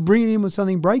service. Bring it in when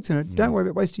something breaks in it. Don't worry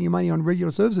about wasting your money on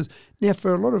regular services. Now,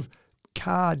 for a lot of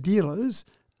car dealers,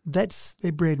 that's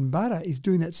their bread and butter, is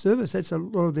doing that service. That's a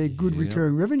lot of their good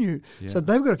recurring revenue. Yeah. So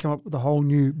they've got to come up with a whole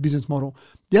new business model.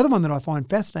 The other one that I find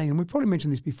fascinating, and we've probably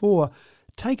mentioned this before,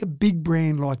 take a big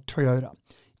brand like Toyota.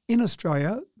 In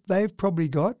Australia, they've probably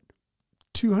got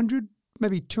 200,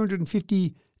 maybe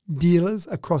 250 dealers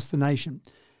across the nation.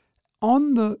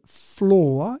 On the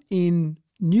floor in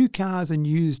new cars and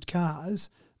used cars,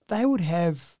 they would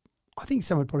have, I think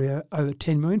some would probably have over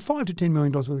 10 million, $5 to $10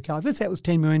 million worth of cars. Let's say it was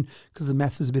 10 million because the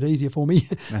maths is a bit easier for me.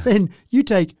 Then you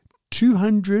take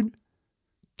 200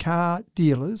 car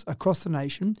dealers across the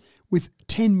nation with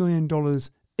 $10 million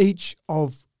each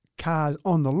of cars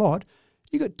on the lot,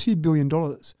 you got $2 billion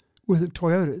worth of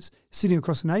Toyotas sitting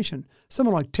across the nation.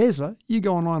 Someone like Tesla, you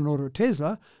go online and order a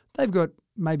Tesla, they've got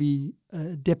maybe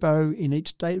a depot in each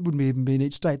state. It wouldn't even be in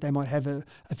each state. They might have a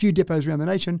few depots around the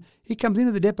nation. It comes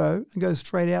into the depot and goes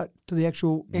straight out to the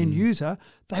actual end user.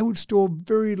 They would store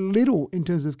very little in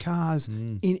terms of cars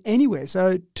in anywhere.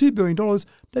 So $2 billion,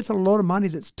 that's a lot of money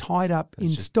that's tied up in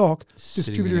stock,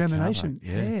 distributed around the nation.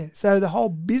 Yeah. So the whole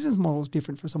business model is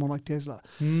different for someone like Tesla.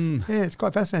 Yeah, it's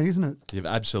quite fascinating, isn't it? Yeah,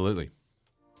 absolutely.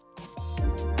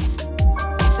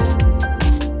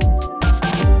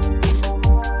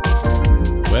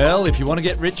 Well, if you want to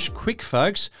get rich quick,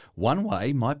 folks, one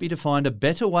way might be to find a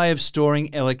better way of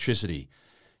storing electricity.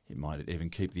 It might even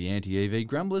keep the anti-EV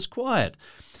grumblers quiet.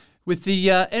 With the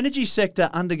energy sector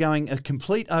undergoing a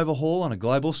complete overhaul on a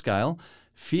global scale,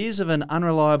 fears of an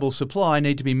unreliable supply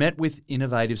need to be met with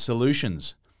innovative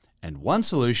solutions. And one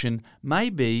solution may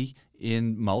be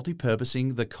in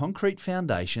multi-purposing the concrete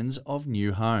foundations of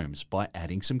new homes by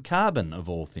adding some carbon, of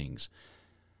all things.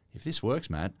 If this works,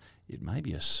 Matt, it may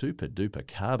be a super-duper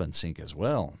carbon sink as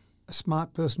well. A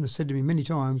smart person has said to me many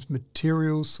times,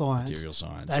 material science. Material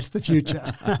science. That's the future.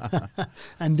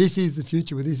 And this is the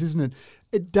future with this, isn't it?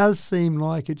 It does seem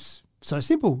like it's so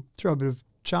simple. Throw a bit of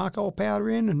charcoal powder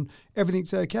in and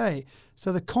everything's okay.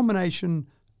 So the combination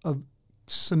of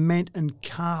cement and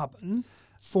carbon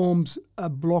forms a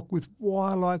block with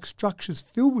wire-like structures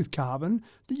filled with carbon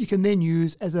that you can then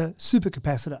use as a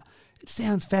supercapacitor. It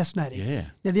sounds fascinating. Yeah.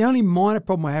 Now, the only minor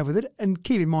problem I have with it, and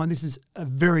keep in mind this is a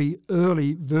very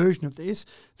early version of this,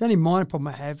 the only minor problem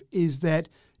I have is that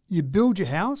you build your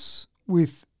house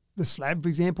with the slab, for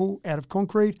example, out of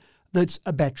concrete, that's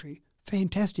a battery.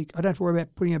 Fantastic. I don't have to worry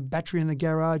about putting a battery in the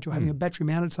garage or having a battery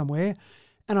mounted somewhere.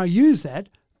 And I use that,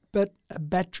 but a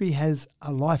battery has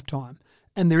a lifetime.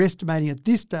 And they're estimating at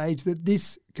this stage that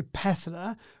this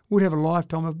capacitor would have a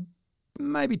lifetime of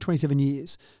maybe 27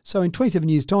 years. So in 27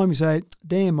 years' time, you say,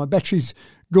 damn, my battery's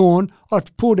gone. I have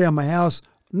to pull down my house,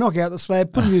 knock out the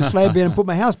slab, put a new slab in and put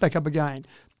my house back up again.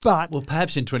 But well,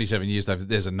 perhaps in 27 years,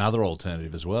 there's another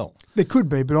alternative as well. There could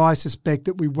be, but I suspect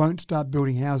that we won't start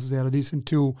building houses out of this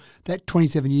until that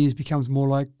 27 years becomes more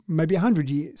like maybe 100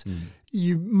 years.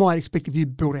 You might expect if you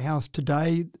built a house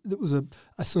today that was a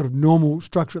sort of normal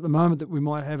structure at the moment, that we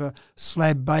might have a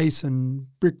slab base and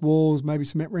brick walls, maybe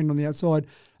cement render on the outside.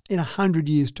 in 100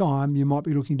 years' time, you might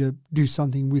be looking to do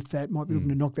something with that, might be looking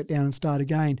to knock that down and start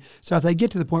again. So if they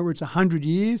get to the point where it's 100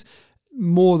 years,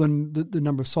 more than the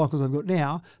number of cycles I've got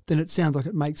now, then it sounds like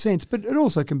it makes sense. But it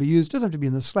also can be used, it doesn't have to be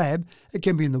in the slab, it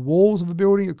can be in the walls of a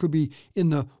building, it could be in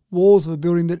the walls of a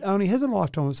building that only has a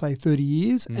lifetime of, say, 30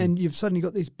 years, and you've suddenly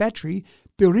got this battery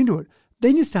built into it.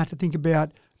 Then you start to think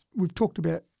about, we've talked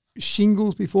about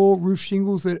shingles before, roof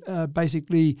shingles that are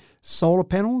basically solar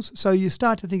panels. So you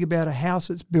start to think about a house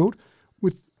that's built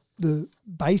with the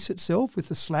base itself, with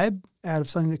the slab out of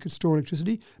something that could store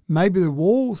electricity, maybe the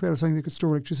walls out of something that could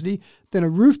store electricity, then a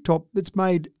rooftop that's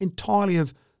made entirely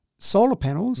of solar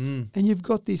panels, and you've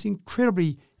got this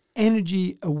incredibly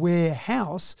energy-aware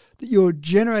house that you're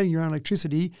generating your own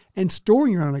electricity and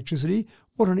storing your own electricity.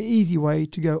 What an easy way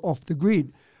to go off the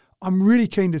grid. I'm really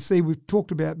keen to see, we've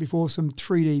talked about before some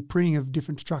 3D printing of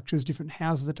different structures, different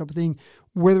houses, that type of thing,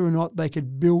 whether or not they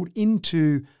could build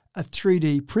into a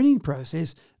 3D printing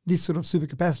process this sort of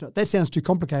supercapacitor. That sounds too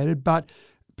complicated, but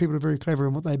people are very clever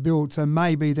in what they build, so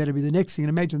maybe that'll be the next thing. And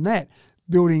imagine that,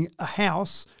 building a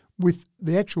house with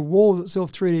the actual walls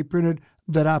itself 3D printed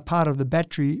that are part of the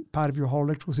battery, part of your whole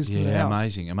electrical system of the house.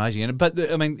 Amazing.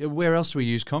 But, I mean, where else do we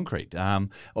use concrete?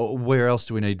 Or where else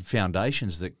do we need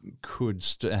foundations that could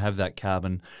have that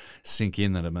carbon sink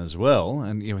in them as well?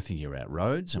 And you're thinking about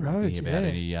roads, and we're thinking about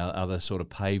any other sort of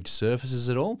paved surfaces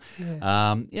at all.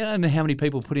 Yeah. And how many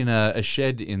people put in a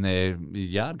shed in their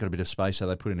yard, got a bit of space, so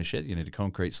they put in a shed. You need a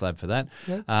concrete slab for that.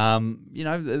 Yeah.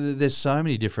 There's so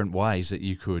many different ways that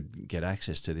you could get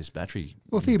access to this battery.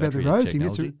 Well, think about the road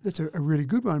thing. That's a really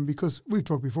good one, because we've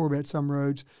talked before about some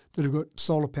roads that have got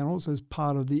solar panels as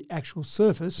part of the actual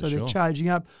surface, so they're charging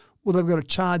up. Well, they've got to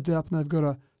charge it up and they've got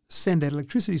to send that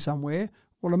electricity somewhere.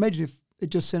 Well, imagine if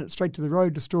it just sent it straight to the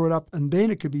road to store it up, and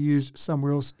then it could be used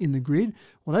somewhere else in the grid.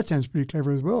 Well, that sounds pretty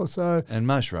clever as well. So, and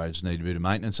most roads need a bit of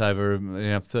maintenance over a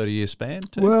 30-year span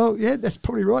too. Well, yeah, that's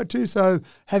probably right too. So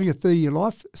having a 30-year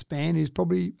lifespan is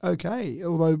probably okay,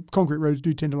 although concrete roads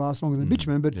do tend to last longer than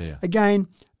bitumen. But again,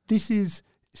 this is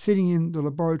sitting in the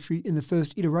laboratory in the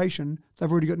first iteration.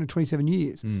 They've already gotten to 27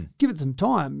 years. Give it some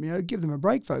time, give them a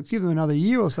break, folks. Give them another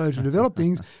year or so to develop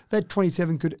things. That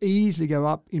 27 could easily go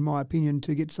up, in my opinion,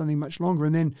 to get something much longer.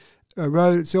 And then a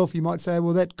road itself, you might say,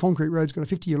 well, that concrete road's got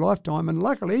a 50-year lifetime. And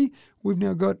luckily, we've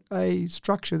now got a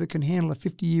structure that can handle a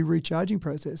 50-year recharging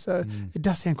process. So it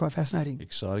does sound quite fascinating.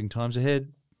 Exciting times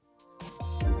ahead.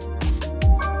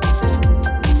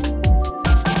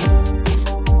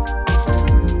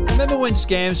 Remember when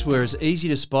scams were as easy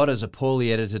to spot as a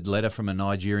poorly edited letter from a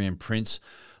Nigerian prince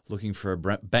looking for a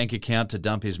bank account to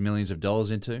dump his millions of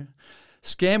dollars into?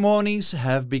 Scam warnings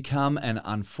have become an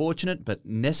unfortunate but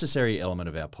necessary element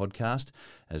of our podcast,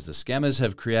 as the scammers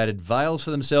have created veils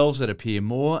for themselves that appear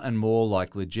more and more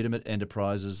like legitimate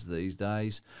enterprises these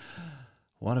days.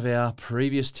 One of our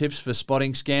previous tips for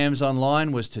spotting scams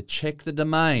online was to check the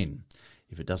domain.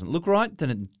 If it doesn't look right,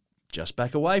 then just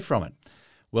back away from it.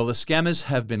 Well, the scammers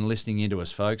have been listening into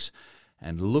us, folks,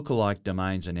 and lookalike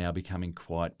domains are now becoming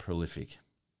quite prolific.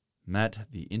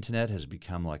 Matt, the internet has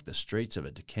become like the streets of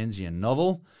a Dickensian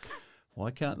novel.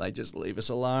 Why can't they just leave us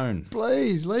alone?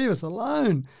 Please, leave us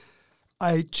alone.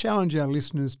 I challenge our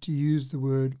listeners to use the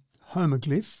word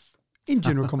homoglyph in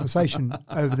general conversation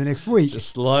over the next week.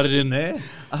 Just slide it in there.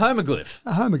 A homoglyph.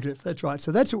 A homoglyph, that's right.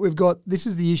 So that's what we've got. This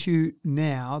is the issue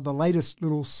now. The latest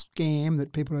little scam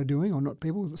that people are doing, or not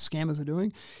people, the scammers are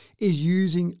doing, is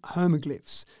using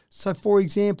homoglyphs. So, for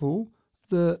example,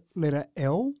 the letter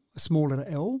L, a small letter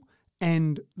L,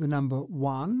 and the number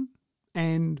 1,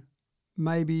 and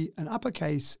maybe an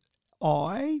uppercase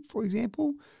I, for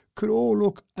example, could all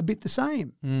look a bit the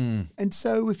same. And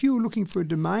so if you were looking for a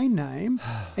domain name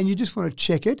and you just want to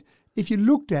check it, if you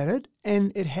looked at it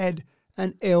and it had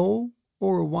an L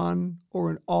or a 1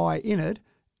 or an I in it,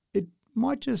 it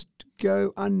might just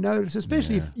go unnoticed,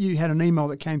 especially if you had an email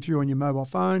that came through on your mobile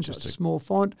phone, just a small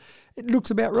font. It looks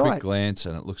about right. Quick glance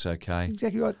and it looks okay.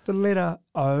 Exactly right. The letter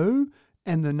O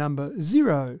and the number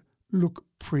 0 look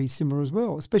pretty similar as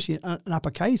well, especially an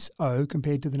uppercase O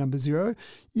compared to the number 0.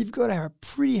 You've got to have a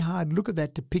pretty hard look at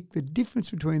that to pick the difference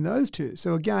between those two.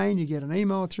 So again, you get an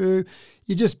email through,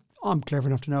 I'm clever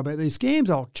enough to know about these scams,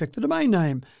 I'll check the domain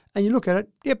name. And you look at it,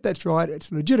 yep, that's right,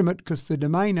 it's legitimate because the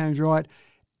domain name's right,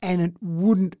 and it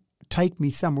wouldn't take me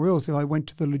somewhere else if I went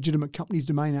to the legitimate company's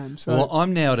domain name. So, well,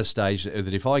 I'm now at a stage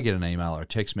that if I get an email or a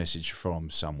text message from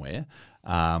somewhere,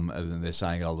 and they're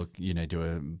saying, oh, look, you need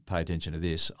to pay attention to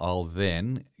this, I'll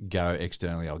then go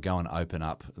externally. I'll go and open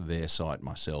up their site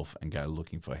myself and go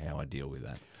looking for how I deal with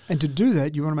that. And to do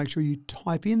that, you want to make sure you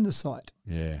type in the site.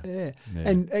 Yeah.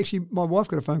 And actually, my wife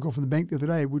got a phone call from the bank the other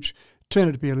day, which turned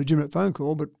out to be a legitimate phone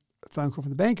call, but a phone call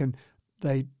from the bank, and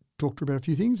they talked to her about a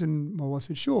few things, and my wife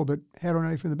said, sure, but how do I know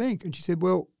you're from the bank? And she said,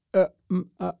 well,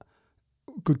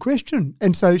 good question.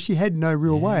 And so she had no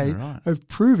real way of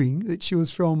proving that she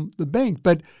was from the bank.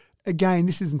 But again,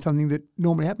 this isn't something that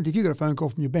normally happens. If you got a phone call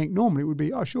from your bank, normally it would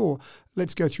be, oh, sure,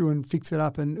 let's go through and fix it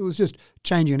up. And it was just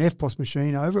changing an FPOS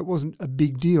machine over. It wasn't a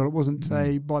big deal. It wasn't,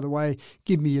 say, by the way,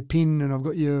 give me your PIN and I've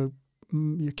got your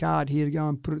card here to go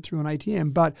and put it through an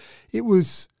ATM. But it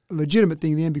was a legitimate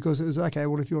thing then, because it was, okay,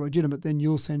 well, if you're legitimate, then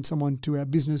you'll send someone to our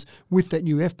business with that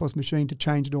new FPOS machine to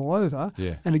change it all over.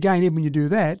 Yeah. And again, even when you do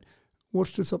that,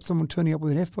 what's to stop someone turning up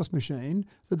with an FPOS machine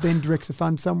that then directs the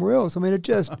funds somewhere else? I mean, it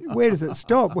just, where does it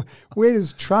stop? Where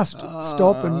does trust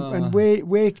stop, and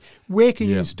where can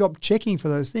you stop checking for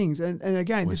those things? And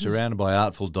again, we're surrounded by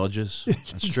artful dodgers,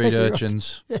 street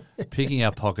urchins, picking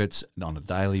our pockets on a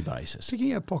daily basis.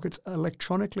 Picking our pockets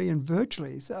electronically and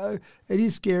virtually. So it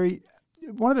is scary.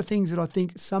 One of the things that I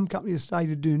think some companies are starting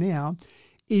to do now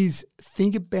is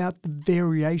think about the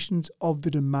variations of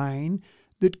the domain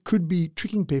that could be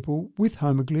tricking people with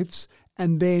homoglyphs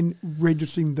and then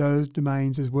registering those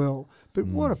domains as well. But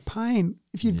what a pain.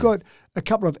 If you've got a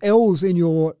couple of L's in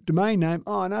your domain name,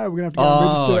 we're going to have to go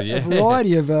and register a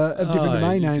variety of different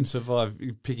domain names. You can survive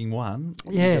picking one.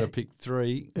 You've got to pick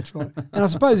three. That's right. And I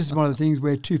suppose this is one of the things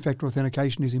where two-factor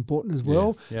authentication is important as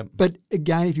well. Yep. But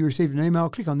again, if you received an email,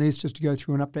 click on this just to go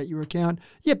through and update your account.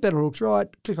 Yep, that all looks right.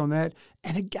 Click on that.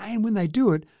 And again, when they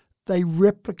do it, they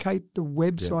replicate the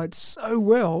website so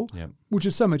well, which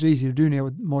is so much easier to do now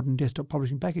with modern desktop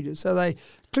publishing packages. So they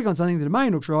click on something, the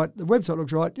domain looks right, the website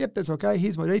looks right, yep, that's okay,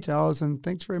 here's my details, and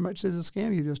thanks very much, there's a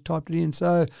scam, you just typed it in.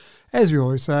 So as we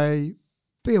always say,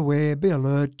 be aware, be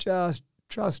alert, just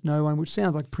trust no one, which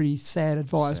sounds like pretty sad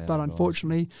advice, but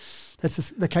unfortunately that's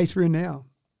the case we're in now.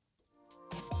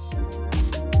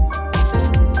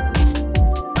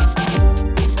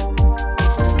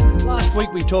 Last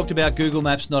week we talked about Google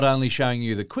Maps not only showing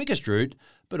you the quickest route,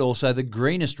 but also the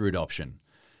greenest route option.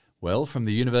 Well, from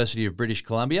the University of British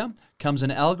Columbia comes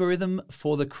an algorithm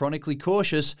for the chronically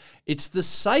cautious. It's the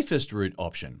safest route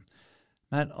option.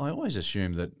 Matt, I always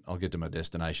assume that I'll get to my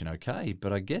destination okay,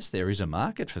 but I guess there is a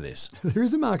market for this. There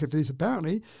is a market for this,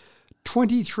 apparently.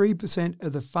 23%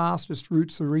 of the fastest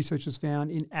routes the researchers found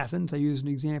in Athens, they use an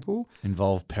example.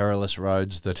 Involve perilous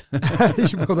roads that...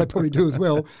 well, they probably do as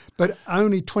well. But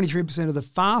only 23% of the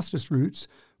fastest routes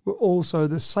were also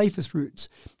the safest routes.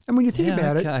 And when you think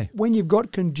about it, when you've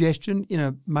got congestion in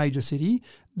a major city,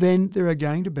 then there are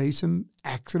going to be some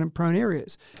accident-prone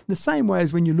areas. In the same way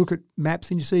as when you look at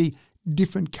maps and you see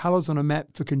different colours on a map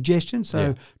for congestion.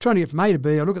 So trying to get from A to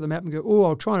B, I look at the map and go,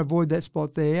 I'll try and avoid that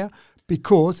spot there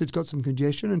because it's got some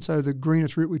congestion. And so the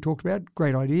greenest route we talked about,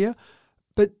 great idea.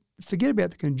 But forget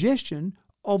about the congestion.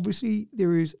 Obviously,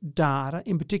 there is data,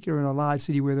 in particular in a large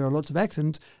city where there are lots of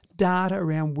accidents, data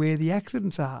around where the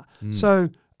accidents are. So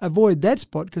avoid that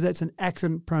spot because that's an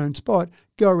accident-prone spot.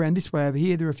 Go around this way over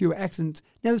here. There are fewer accidents.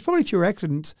 Now, there's probably fewer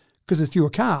accidents because there's fewer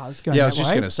cars going that way. Yeah, I was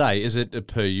just going to say, is it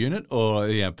per unit or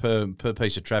per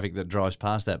piece of traffic that drives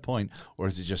past that point, or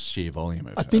is it just sheer volume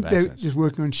of accidents? I think they're just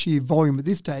working on sheer volume at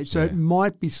this stage, so it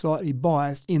might be slightly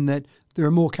biased in that there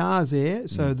are more cars there,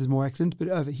 so there's more accidents, but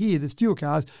over here there's fewer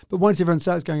cars. But once everyone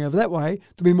starts going over that way,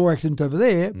 there'll be more accidents over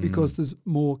there because there's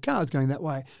more cars going that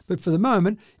way. But for the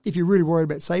moment, if you're really worried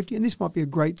about safety, and this might be a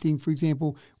great thing, for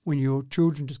example, when your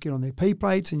children just get on their P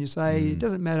plates and you say, it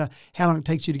doesn't matter how long it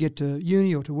takes you to get to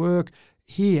uni or to work,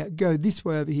 here, go this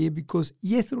way over here because,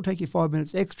 yes, it'll take you 5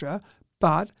 minutes extra,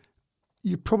 but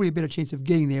you're probably a better chance of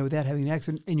getting there without having an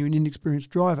accident and you're an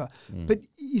inexperienced driver. But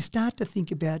you start to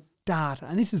think about data,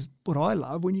 and this is what I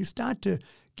love. When you start to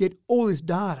get all this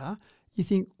data, you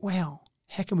think, wow,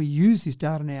 how can we use this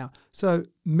data now? So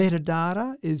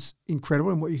metadata is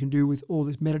incredible and what you can do with all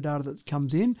this metadata that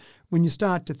comes in. When you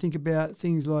start to think about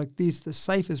things like this, the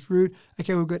safest route,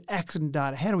 okay, we've got accident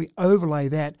data. How do we overlay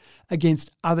that against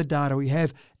other data we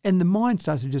have? And the mind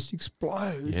starts to just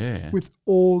explode with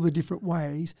all the different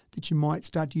ways that you might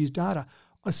start to use data.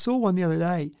 I saw one the other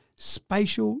day,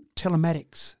 spatial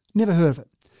telematics. Never heard of it.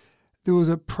 There was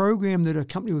a program that a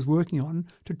company was working on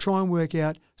to try and work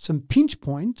out some pinch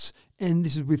points, and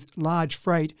this is with large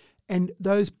freight, and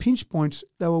those pinch points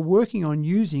they were working on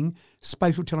using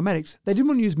spatial telematics. They didn't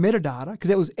want to use metadata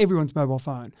because that was everyone's mobile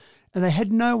phone, and they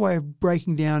had no way of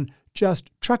breaking down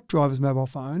just truck drivers' mobile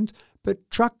phones, but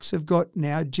trucks have got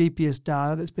now GPS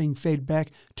data that's being fed back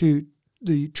to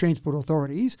the transport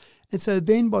authorities, and so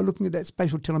then by looking at that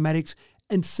spatial telematics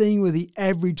and seeing where the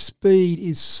average speed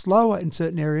is slower in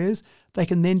certain areas, they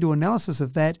can then do analysis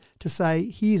of that to say,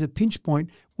 here's a pinch point.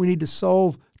 We need to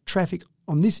solve traffic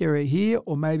on this area here,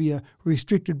 or maybe a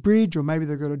restricted bridge, or maybe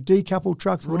they've got a decoupled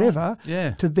trucks, whatever,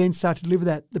 to then start to deliver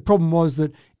that. The problem was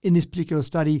that in this particular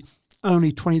study,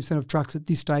 only 20% of trucks at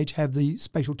this stage have the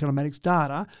spatial telematics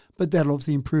data, but that'll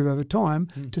obviously improve over time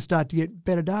to start to get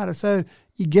better data. So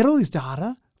you get all this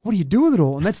data. What do you do with it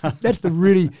all? And that's the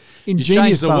really ingenious You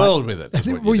change the part. world with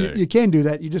it. Well, you can do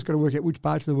that. You just got to work out which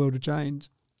parts of the world to change.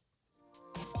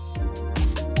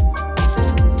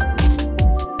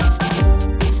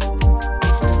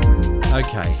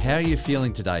 Okay, how are you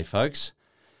feeling today, folks?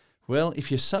 Well,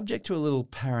 if you're subject to a little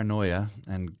paranoia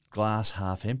and glass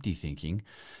half empty thinking,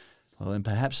 well, then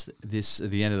perhaps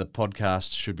the end of the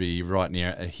podcast should be right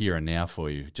near here and now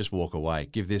for you. Just walk away.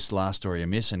 Give this last story a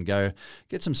miss and go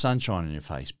get some sunshine on your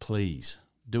face. Please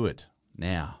do it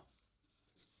now.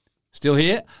 Still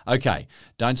here? Okay,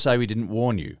 don't say we didn't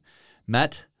warn you.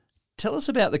 Matt, tell us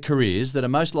about the careers that are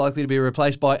most likely to be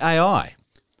replaced by AI.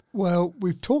 Well,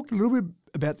 we've talked a little bit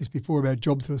about this before, about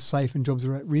jobs that are safe and jobs that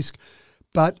are at risk.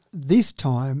 But this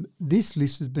time, this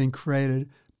list has been created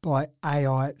by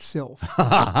AI itself.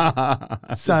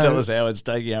 So tell us how it's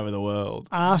taking over the world.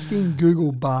 Asking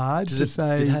Google Bard Does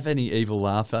it have any evil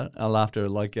laughter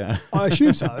like... I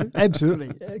assume so,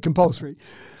 absolutely, compulsory.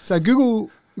 So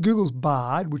Google's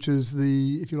Bard, which is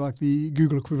the, if you like, the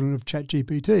Google equivalent of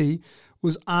ChatGPT,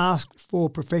 was asked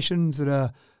for professions that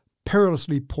are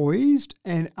perilously poised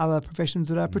and other professions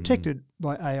that are protected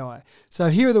by AI. So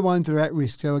here are the ones that are at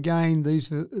risk. So again,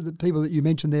 these are the people that you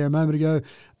mentioned there a moment ago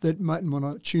that might want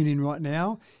to tune in right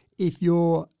now. If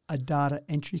you're a data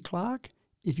entry clerk,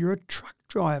 if you're a truck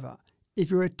driver,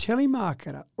 if you're a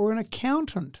telemarketer or an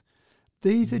accountant,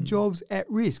 these are jobs at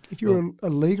risk. If you're a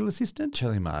legal assistant.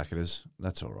 Telemarketers,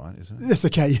 that's all right, isn't it? That's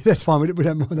okay. That's fine. We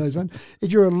don't mind those ones.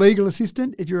 If you're a legal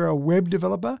assistant, if you're a web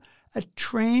developer, a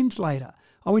translator.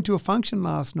 I went to a function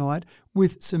last night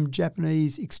with some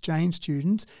Japanese exchange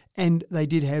students, and they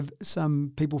did have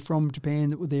some people from Japan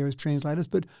that were there as translators,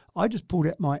 but I just pulled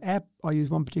out my app. I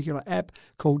use one particular app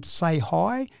called Say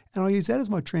Hi, and I use that as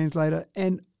my translator,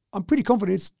 and I'm pretty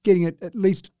confident it's getting it at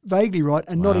least vaguely right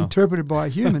and not interpreted by a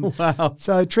human. Wow.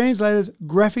 So translators,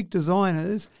 graphic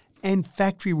designers, and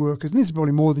factory workers. And this is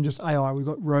probably more than just AI. We've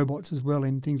got robots as well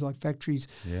in things like factories.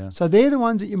 Yeah. So they're the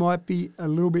ones that you might be a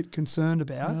little bit concerned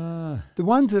about. The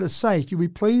ones that are safe, you'll be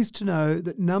pleased to know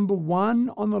that number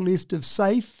one on the list of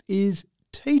safe is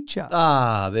teacher.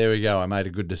 There we go. I made a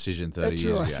good decision 30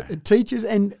 years ago. Teachers,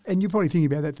 and you're probably thinking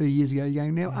about that 30 years ago. You're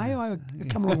going, now AI will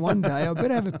come along one day. I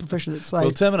better have a profession that's safe.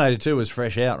 Well, Terminator 2 was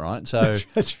fresh out, right? So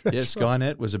that's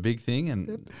Skynet was a big thing.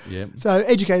 And So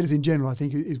educators in general, I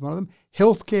think, is one of them.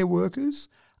 Healthcare workers,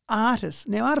 artists.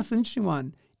 Now, artists is an interesting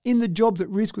one. In the jobs at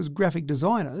risk was graphic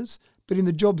designers, but in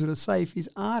the jobs that are safe is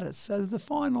artists. So there's a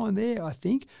fine line there, I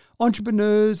think.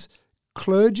 Entrepreneurs,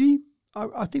 clergy.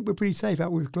 I think we're pretty safe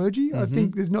out with clergy. I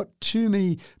think there's not too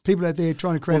many people out there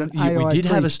trying to create an AI We did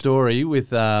priest. have a story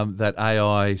with that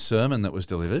AI sermon that was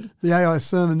delivered. The AI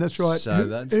sermon, that's right. So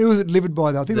Who was it delivered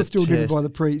by, though? I think it was still delivered by the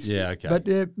priest. Yeah, okay. But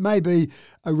there may be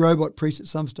a robot priest at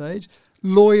some stage.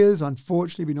 Lawyers,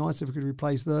 unfortunately, it'd be nice if we could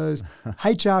replace those.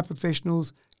 HR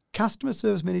professionals, customer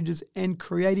service managers, and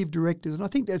creative directors. And I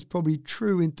think that's probably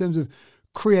true in terms of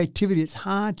creativity. It's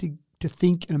hard to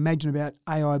think and imagine about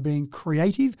AI being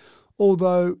creative,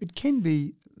 although it can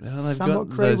be somewhat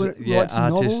creative.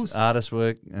 Artist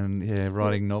work and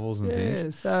writing novels and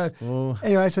things. So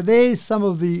anyway, so there's some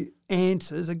of the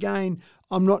answers. Again,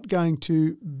 I'm not going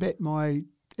to bet my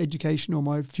education or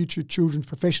my future children's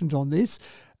professions on this.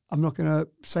 I'm not going to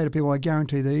say to people I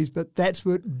guarantee these, but that's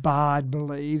what Bard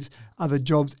believes are the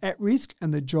jobs at risk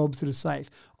and the jobs that are safe.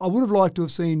 I would have liked to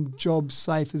have seen jobs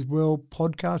safe as well,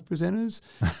 podcast presenters,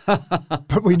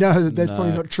 but we know that that's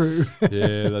probably not true.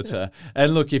 Yeah, that's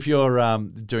and look, if you're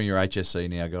doing your HSC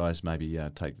now, guys, maybe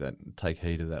take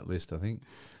heed of that list. I think.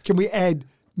 Can we add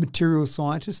material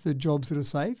scientists, the jobs that are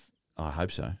safe? I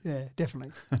hope so. Yeah,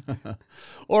 definitely.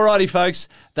 Alrighty, folks,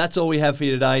 that's all we have for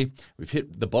you today. We've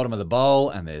hit the bottom of the bowl,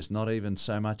 and there's not even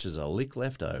so much as a lick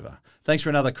left over. Thanks for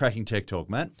another cracking tech talk,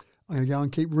 Matt. I'm going to go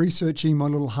and keep researching my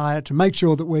little heart to make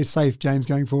sure that we're safe, James,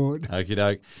 going forward. Okie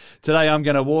doke. Today I'm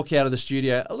going to walk out of the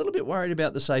studio a little bit worried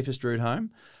about the safest route home,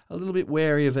 a little bit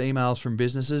wary of emails from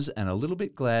businesses, and a little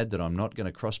bit glad that I'm not going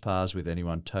to cross paths with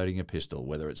anyone toting a pistol,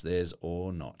 whether it's theirs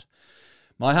or not.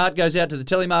 My heart goes out to the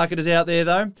telemarketers out there,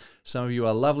 though. Some of you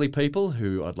are lovely people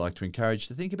who I'd like to encourage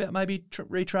to think about maybe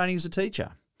retraining as a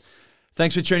teacher.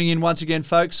 Thanks for tuning in once again,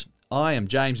 folks. I am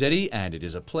James Eddy, and it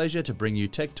is a pleasure to bring you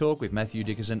Tech Talk with Matthew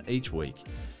Dickerson each week.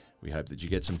 We hope that you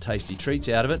get some tasty treats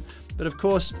out of it, but of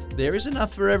course, there is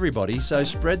enough for everybody, so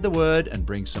spread the word and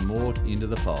bring some more into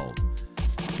the fold.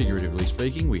 figuratively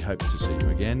speaking. We hope to see you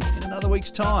again in another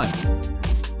week's time.